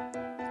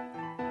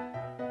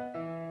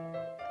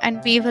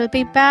 And we will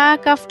be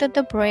back after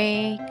the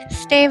break.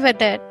 Stay with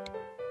it.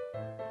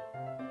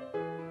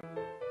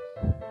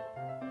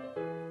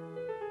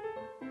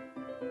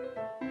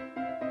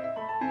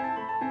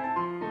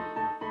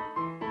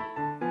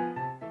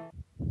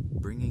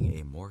 Bringing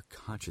a more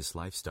conscious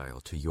lifestyle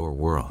to your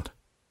world.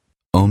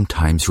 Om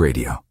Times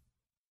Radio.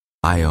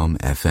 IOM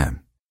FM.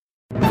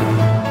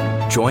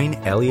 Join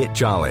Elliot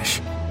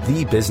Jolish,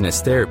 the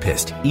business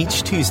therapist,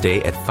 each Tuesday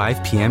at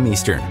 5 p.m.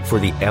 Eastern for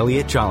the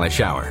Elliot Jolish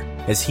Hour,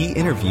 as he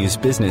interviews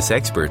business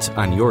experts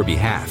on your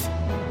behalf.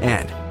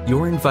 And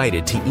you're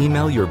invited to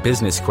email your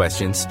business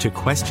questions to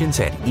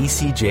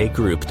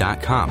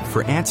questions@ecjgroup.com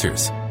for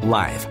answers,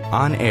 live,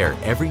 on air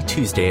every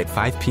Tuesday at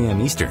 5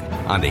 p.m. Eastern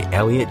on the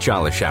Elliot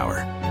Jolish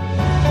Hour.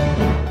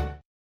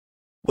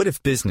 What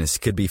if business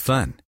could be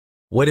fun?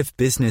 What if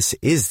business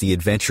is the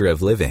adventure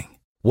of living?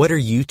 What are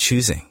you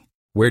choosing?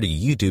 Where do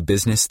you do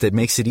business that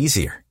makes it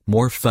easier,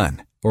 more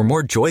fun, or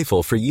more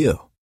joyful for you?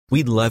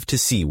 We'd love to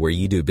see where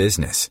you do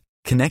business.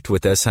 Connect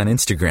with us on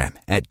Instagram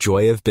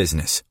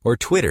 @JoyOfBusiness or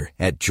Twitter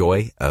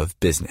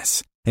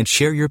 @JoyOfBusiness and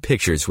share your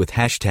pictures with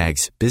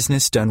hashtags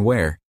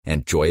BusinessDoneWhere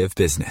and Joy of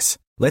Business.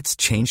 Let's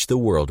change the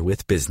world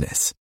with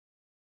business.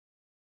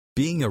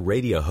 Being a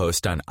radio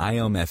host on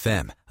IOM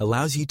FM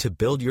allows you to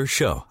build your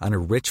show on a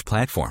rich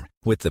platform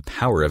with the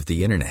power of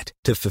the internet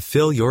to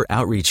fulfill your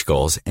outreach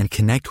goals and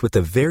connect with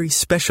a very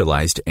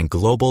specialized and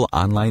global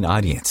online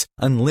audience,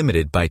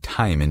 unlimited by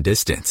time and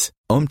distance.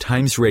 Om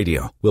Times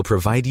Radio will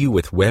provide you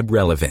with web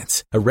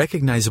relevance, a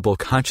recognizable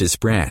conscious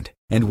brand,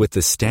 and with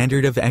the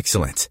standard of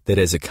excellence that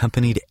has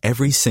accompanied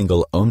every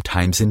single Om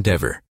Times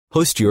endeavor.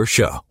 Host your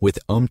show with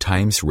Om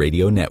Times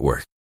Radio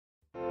Network.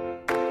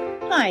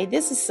 Hi,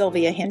 this is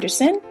Sylvia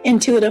Henderson,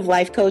 intuitive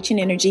life coach and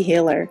energy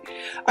healer.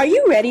 Are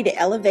you ready to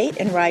elevate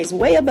and rise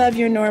way above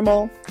your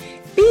normal?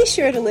 Be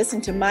sure to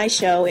listen to my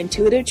show,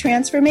 Intuitive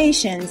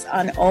Transformations,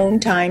 on Om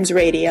Times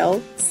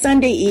Radio,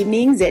 Sunday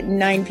evenings at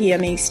 9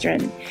 p.m.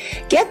 Eastern.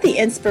 Get the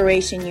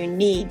inspiration you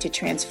need to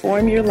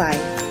transform your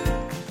life.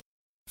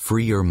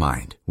 Free your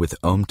mind with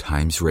Om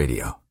Times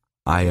Radio,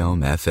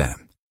 IOM FM.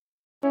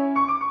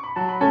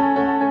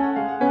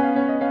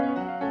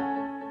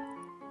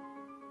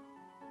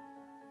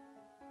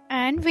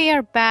 And we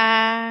are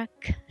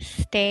back.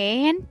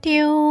 Stay in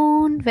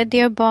tune with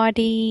your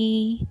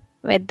body,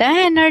 with the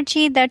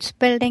energy that's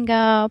building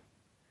up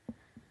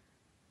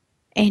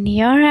in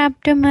your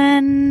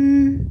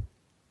abdomen.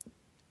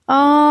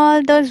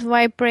 All those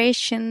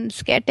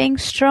vibrations getting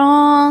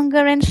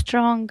stronger and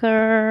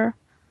stronger.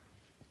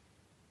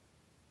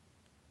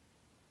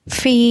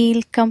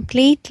 Feel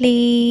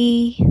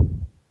completely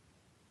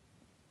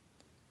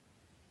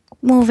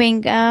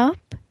moving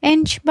up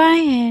inch by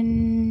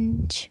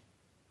inch.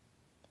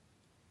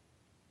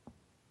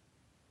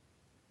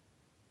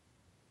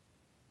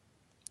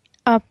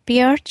 Up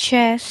your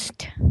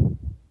chest.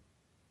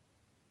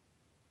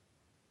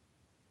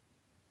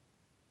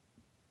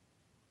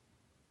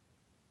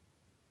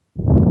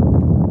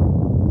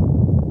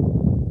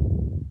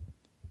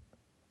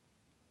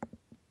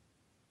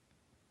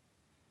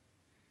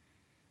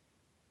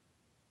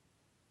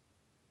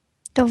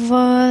 The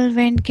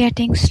whirlwind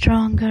getting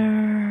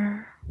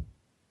stronger.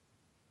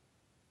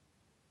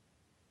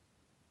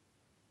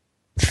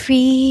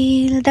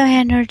 Feel the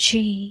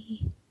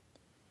energy.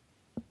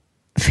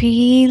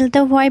 Feel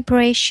the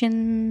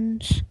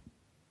vibrations.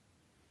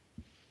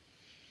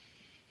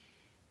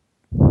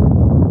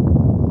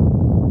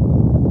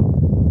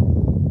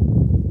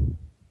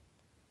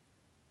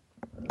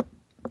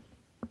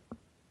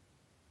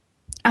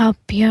 Up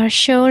your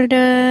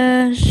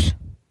shoulders.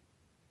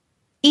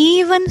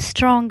 Even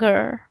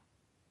stronger.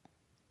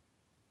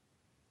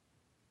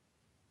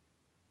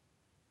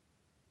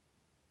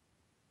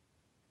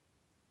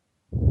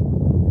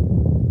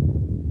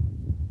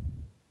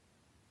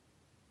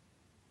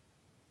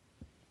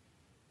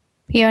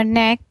 Your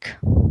neck.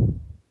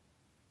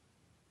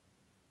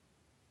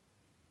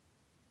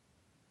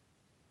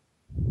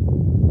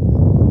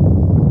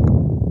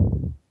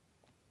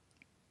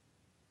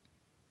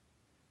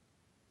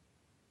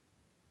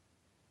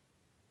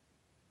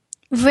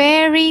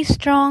 Very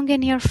strong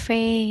in your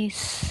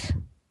face.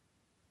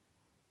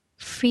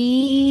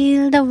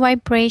 Feel the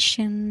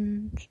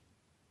vibrations.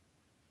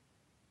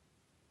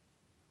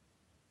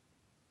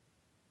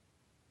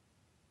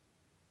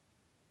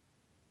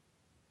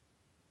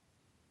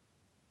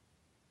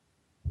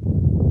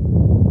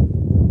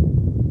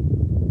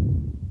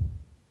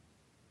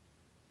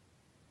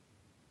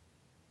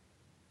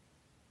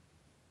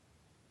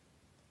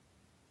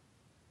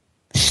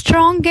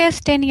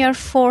 Strongest in your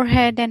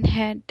forehead and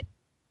head.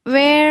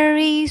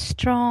 Very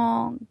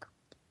strong.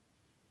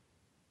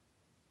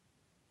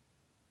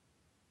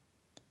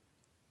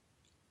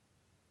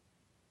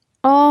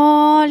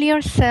 All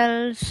your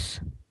cells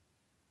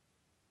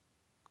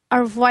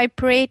are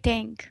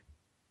vibrating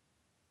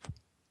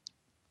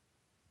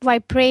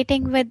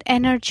with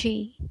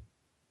energy.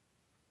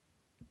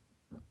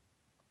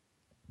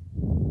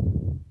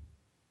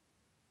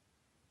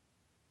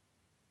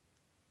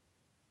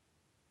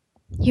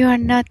 You are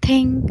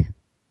nothing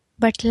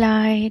but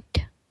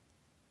light,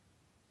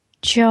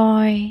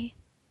 joy,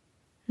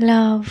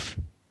 love,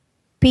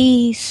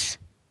 peace.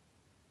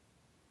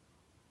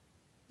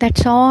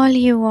 That's all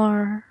you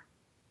are.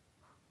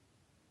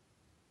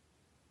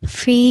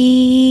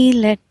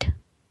 Feel it.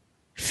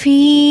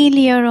 Feel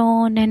your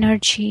own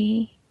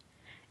energy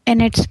in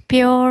its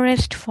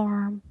purest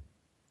form.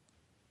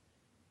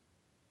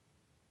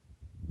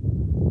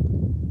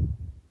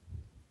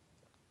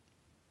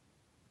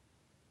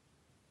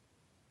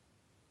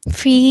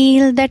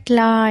 Feel that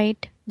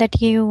light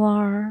that you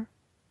are,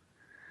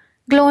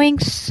 glowing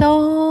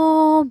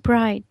so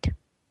bright.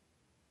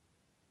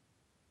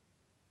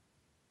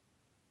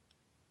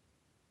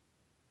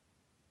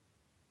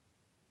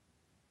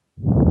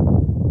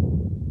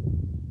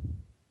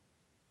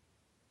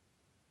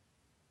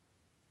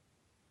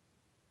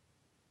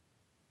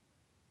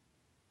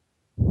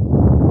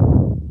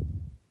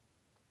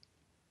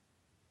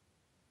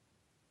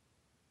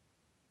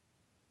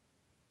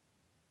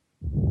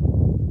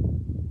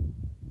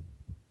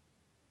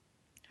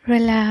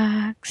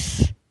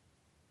 Relax.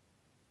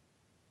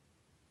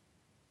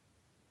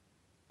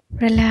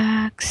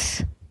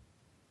 Relax.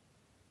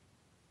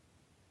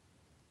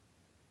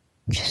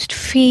 Just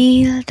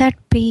feel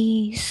that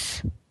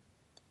peace.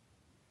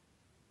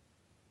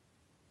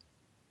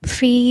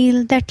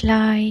 Feel that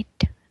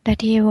light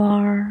that you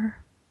are.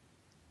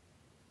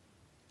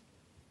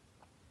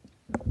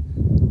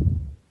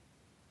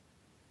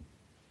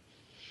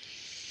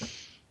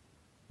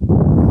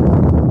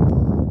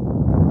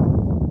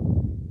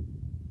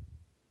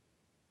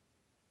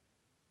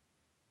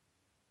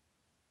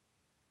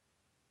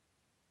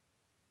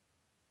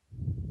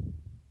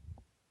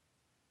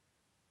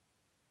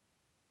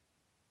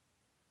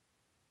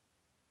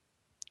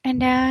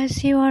 And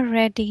as you are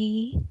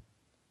ready,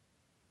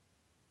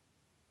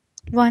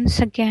 once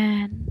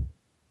again,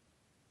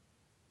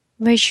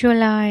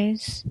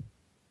 visualize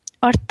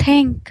or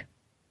think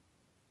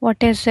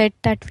what is it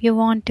that you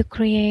want to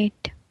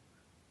create.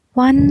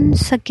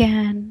 Once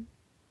again,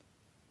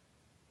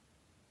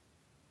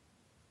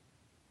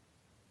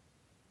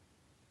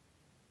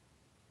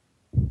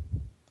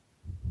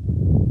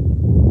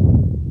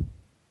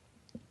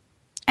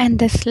 and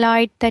this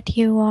light that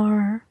you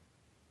are,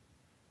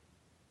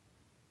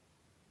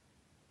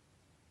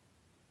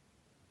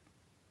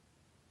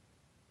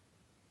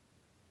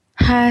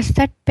 has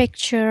that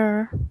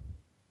picture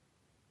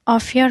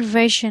of your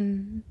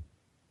vision,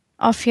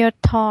 of your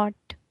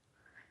thought,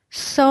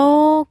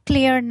 so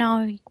clear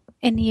now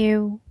in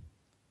you,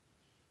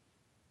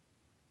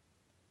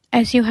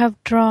 as you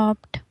have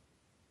dropped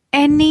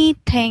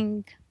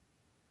anything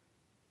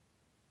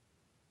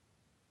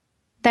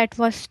that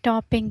was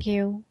stopping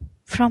you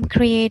from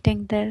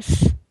creating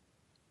this.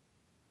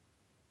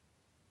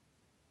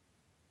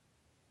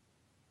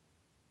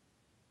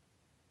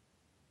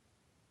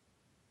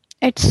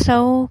 It's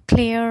so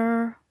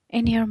clear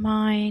in your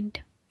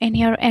mind, in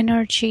your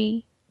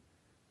energy,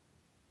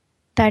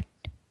 that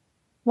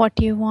what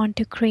you want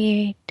to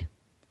create.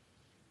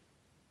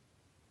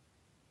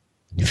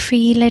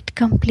 Feel it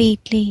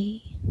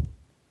completely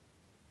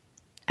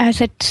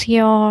as it's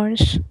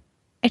yours.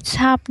 It's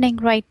happening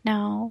right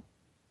now.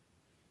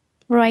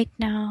 Right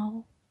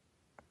now.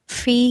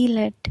 Feel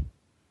it.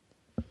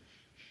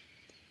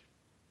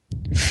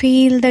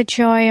 Feel the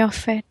joy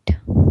of it.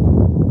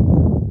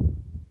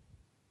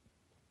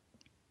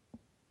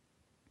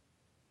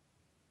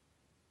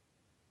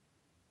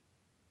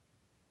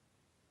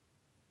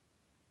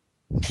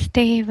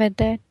 Stay with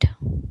it.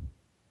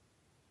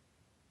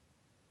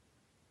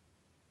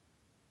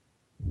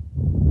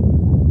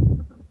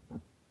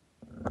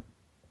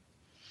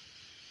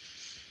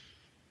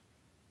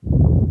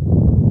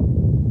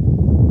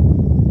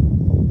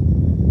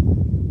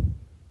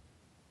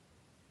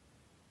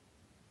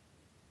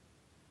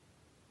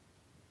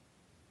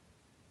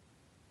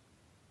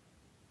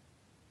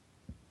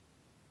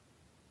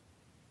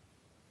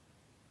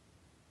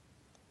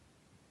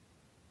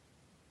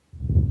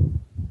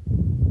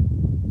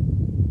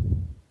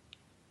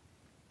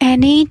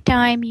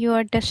 Anytime you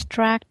are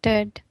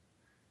distracted,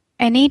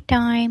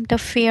 anytime the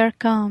fear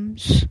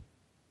comes,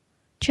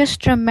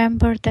 just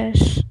remember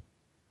this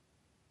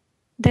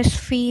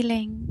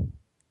feeling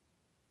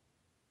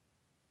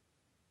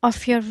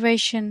of your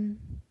vision.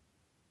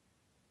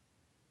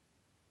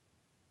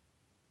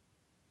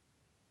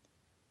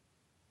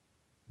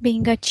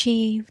 Being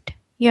achieved,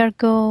 your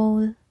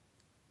goal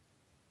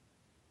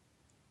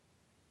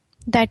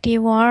that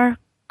you are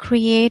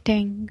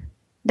creating,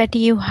 that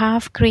you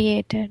have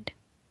created.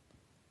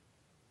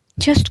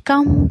 Just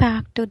come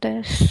back to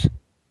this.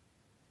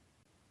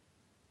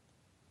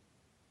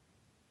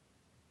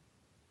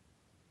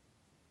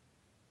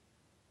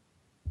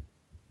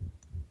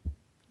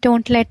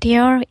 Don't let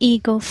your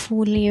ego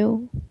fool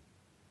you.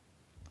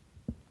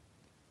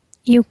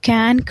 You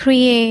can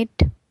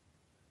create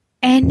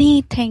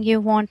anything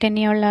you want in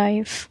your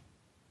life.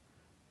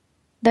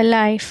 The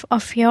life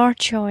of your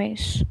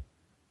choice.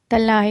 The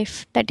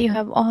life that you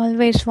have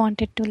always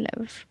wanted to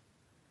live.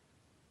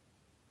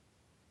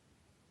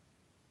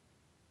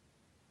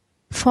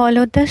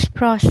 Follow this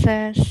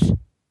process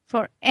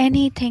for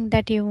anything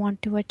that you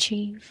want to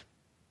achieve.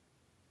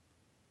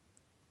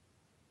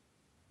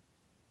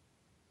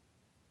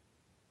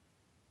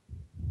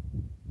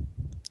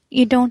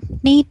 You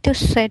don't need to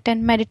sit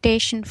in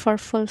meditation for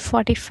full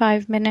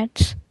 45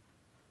 minutes.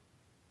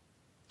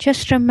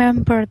 Just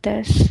remember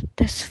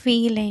this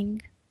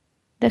feeling,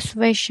 this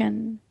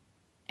vision,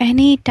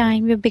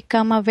 anytime you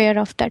become aware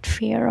of that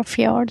fear of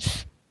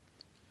yours.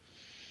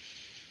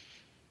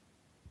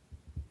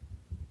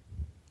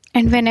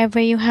 And whenever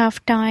you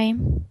have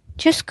time,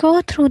 just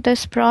go through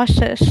this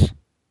process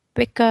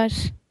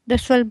because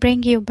this will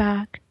bring you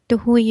back to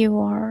who you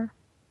are.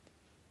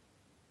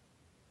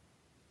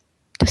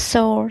 The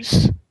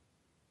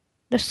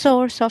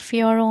source of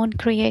your own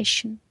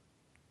creation.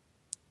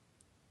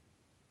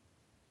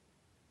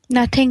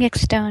 Nothing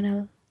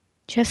external,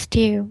 just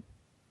you.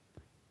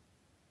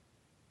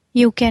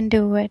 You can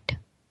do it.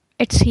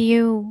 It's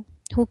you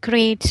who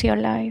creates your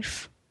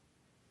life.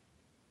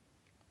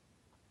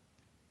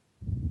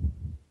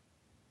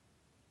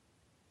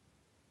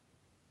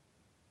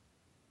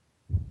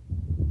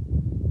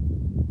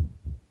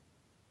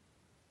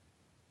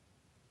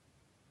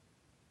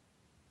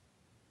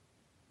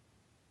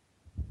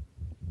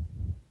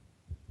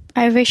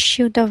 I wish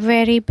you the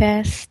very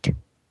best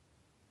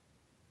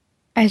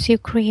as you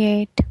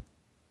create.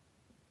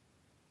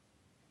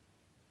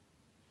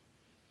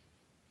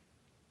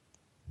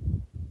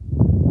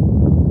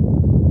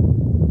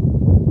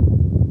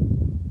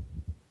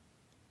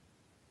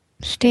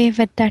 Stay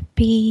with that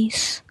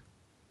peace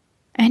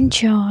and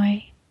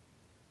joy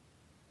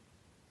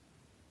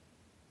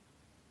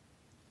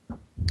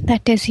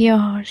that is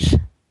yours.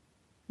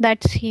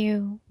 That's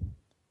you.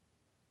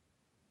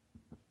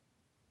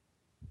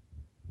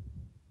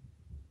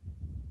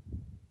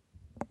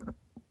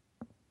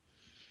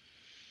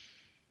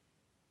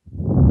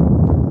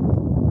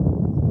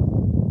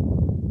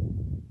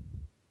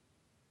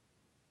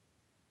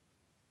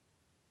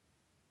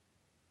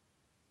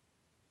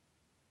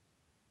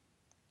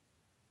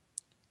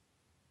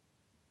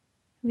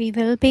 We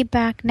will be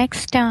back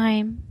next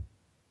time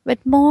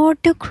with more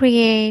to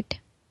create.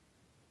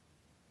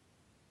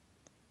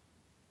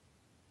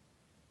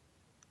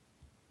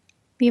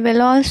 We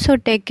will also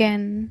dig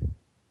in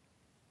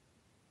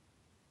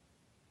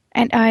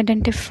and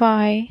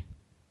identify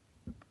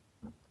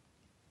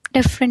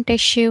different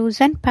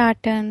issues and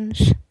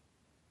patterns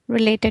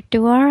related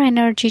to our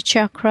energy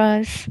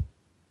chakras.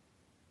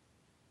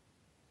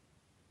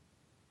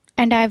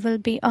 And I will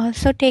be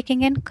also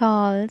taking in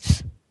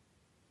calls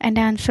and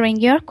answering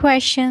your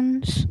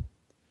questions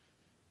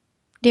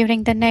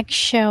during the next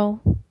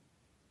show.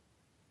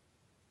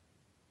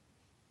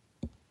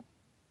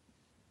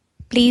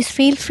 Please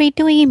feel free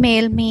to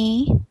email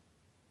me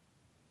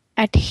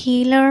at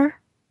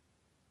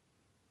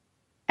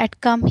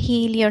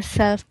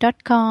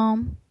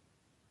healer@comehealyourself.com.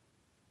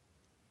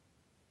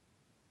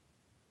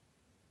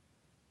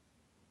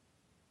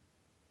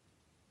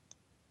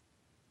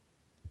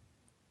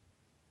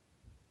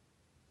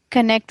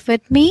 Connect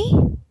with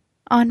me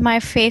on my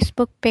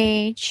Facebook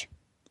page,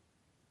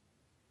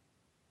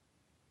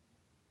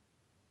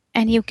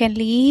 and you can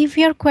leave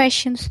your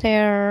questions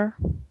there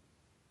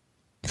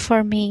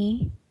for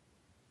me,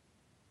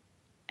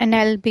 and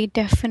I'll be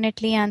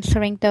definitely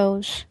answering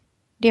those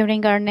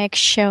during our next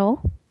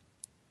show.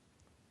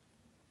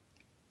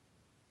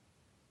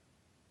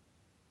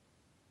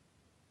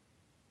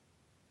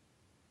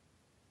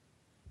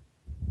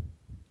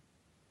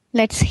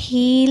 Let's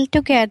heal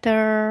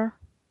together,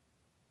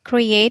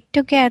 create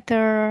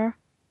together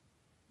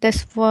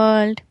this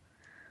world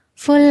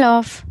full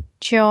of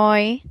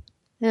joy,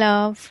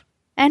 love,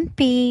 and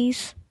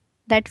peace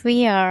that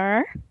we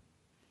are.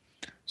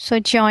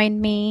 So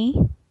join me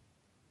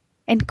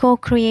in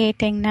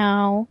co-creating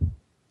now.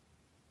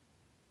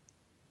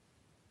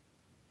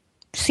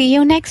 See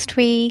you next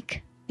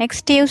week,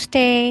 next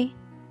Tuesday,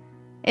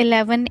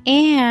 11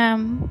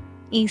 a.m.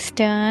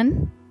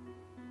 Eastern.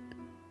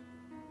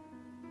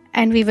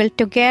 And we will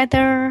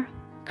together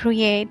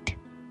create.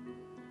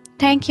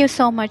 Thank you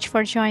so much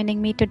for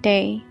joining me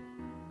today.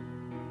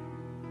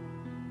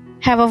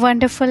 Have a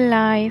wonderful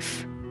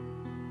life.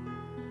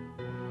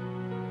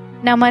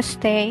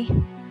 Namaste.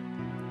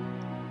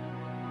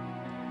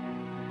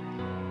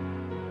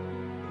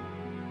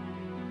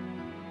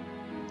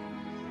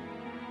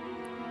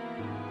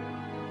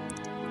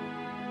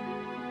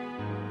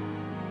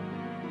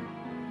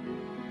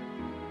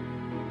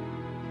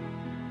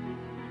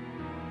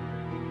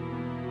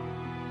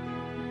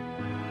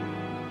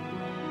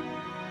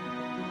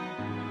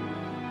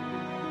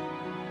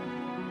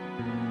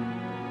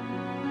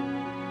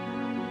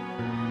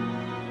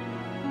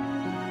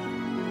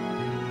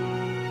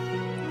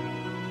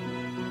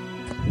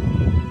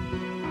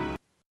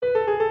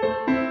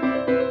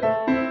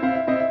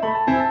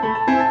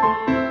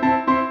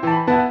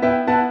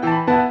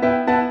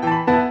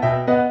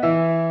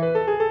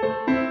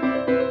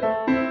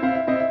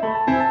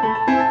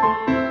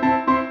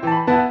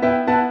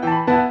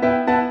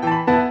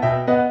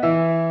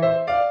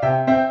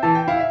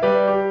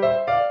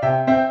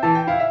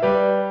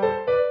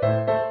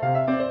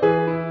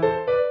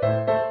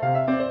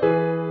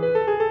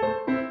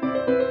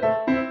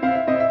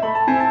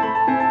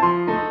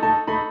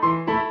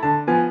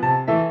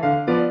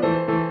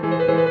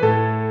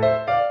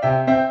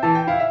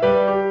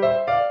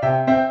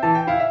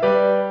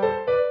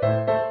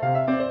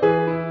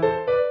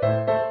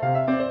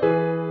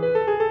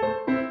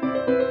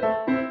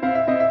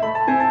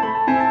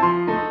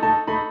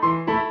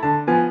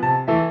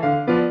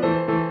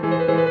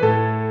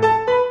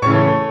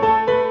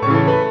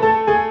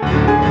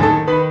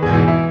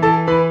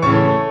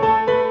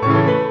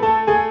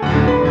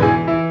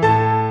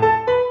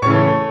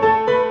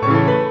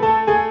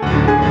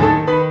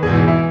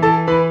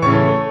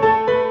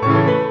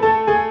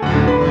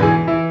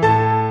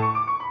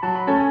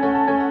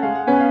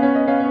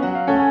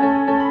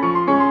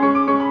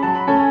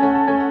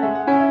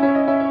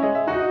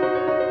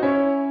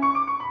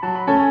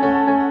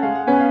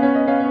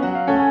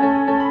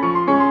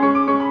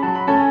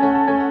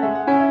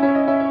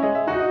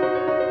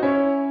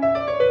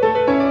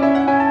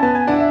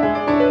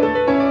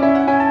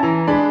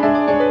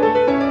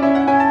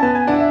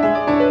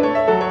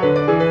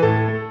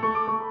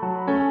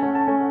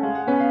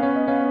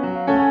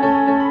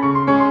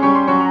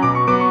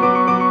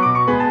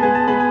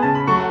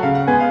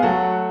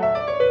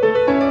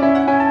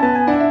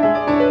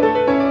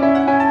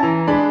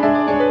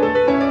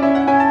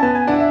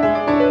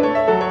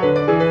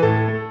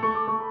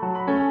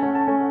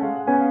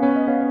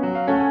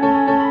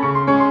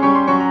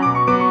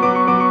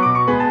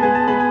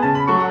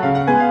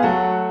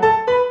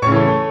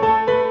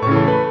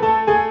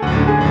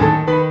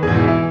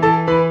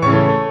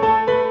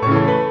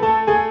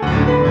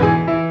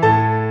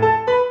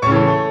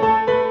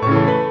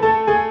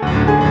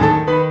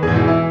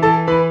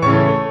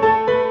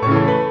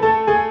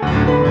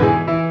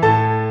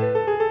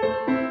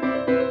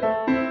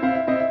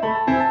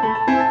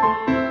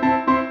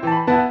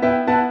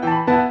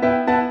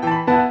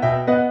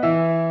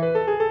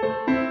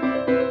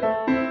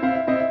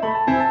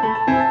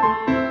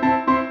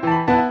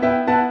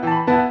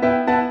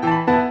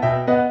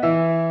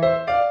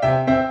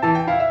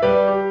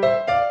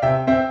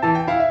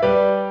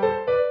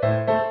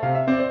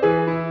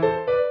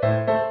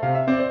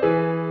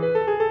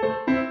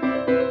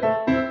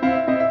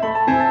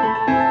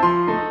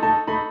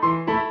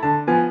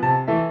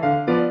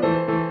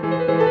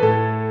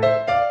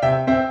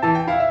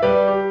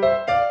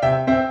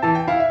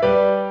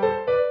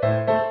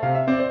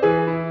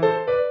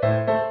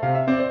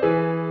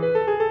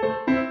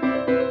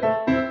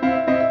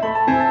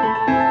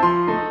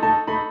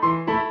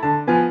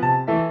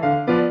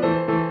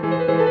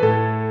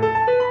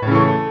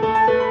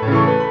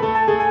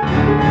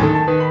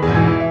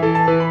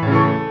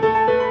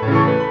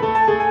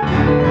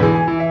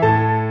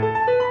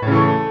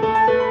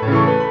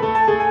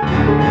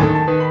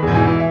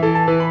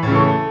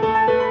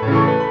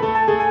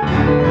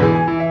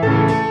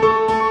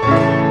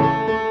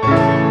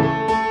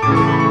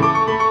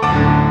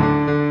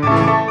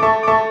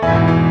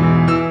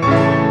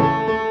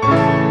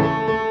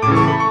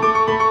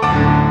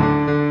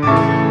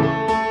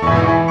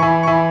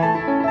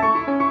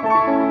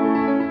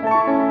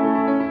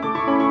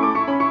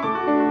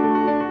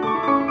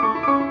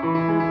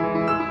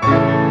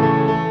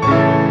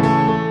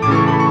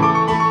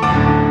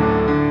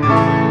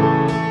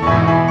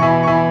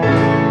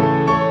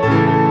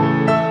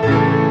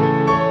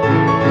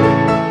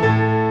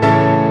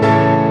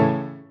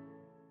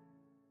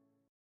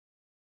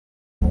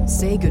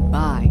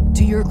 goodbye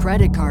to your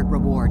credit card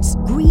rewards.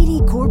 Greedy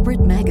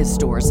corporate mega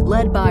stores,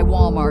 led by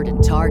Walmart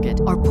and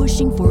Target, are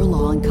pushing for a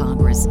law in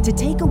Congress to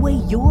take away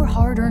your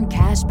hard-earned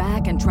cash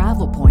back and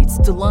travel points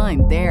to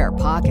line their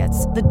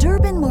pockets. The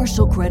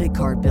Durbin-Marshall credit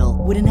card bill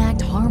would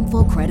enact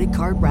harmful credit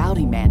card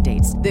routing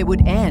mandates that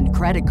would end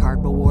credit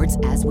card rewards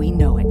as we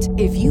know it.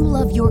 If you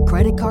love your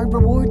credit card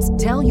rewards,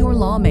 tell your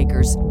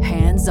lawmakers,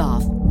 hands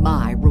off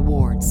my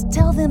rewards.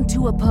 Tell them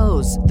to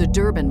oppose the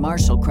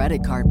Durbin-Marshall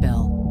credit card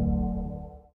bill.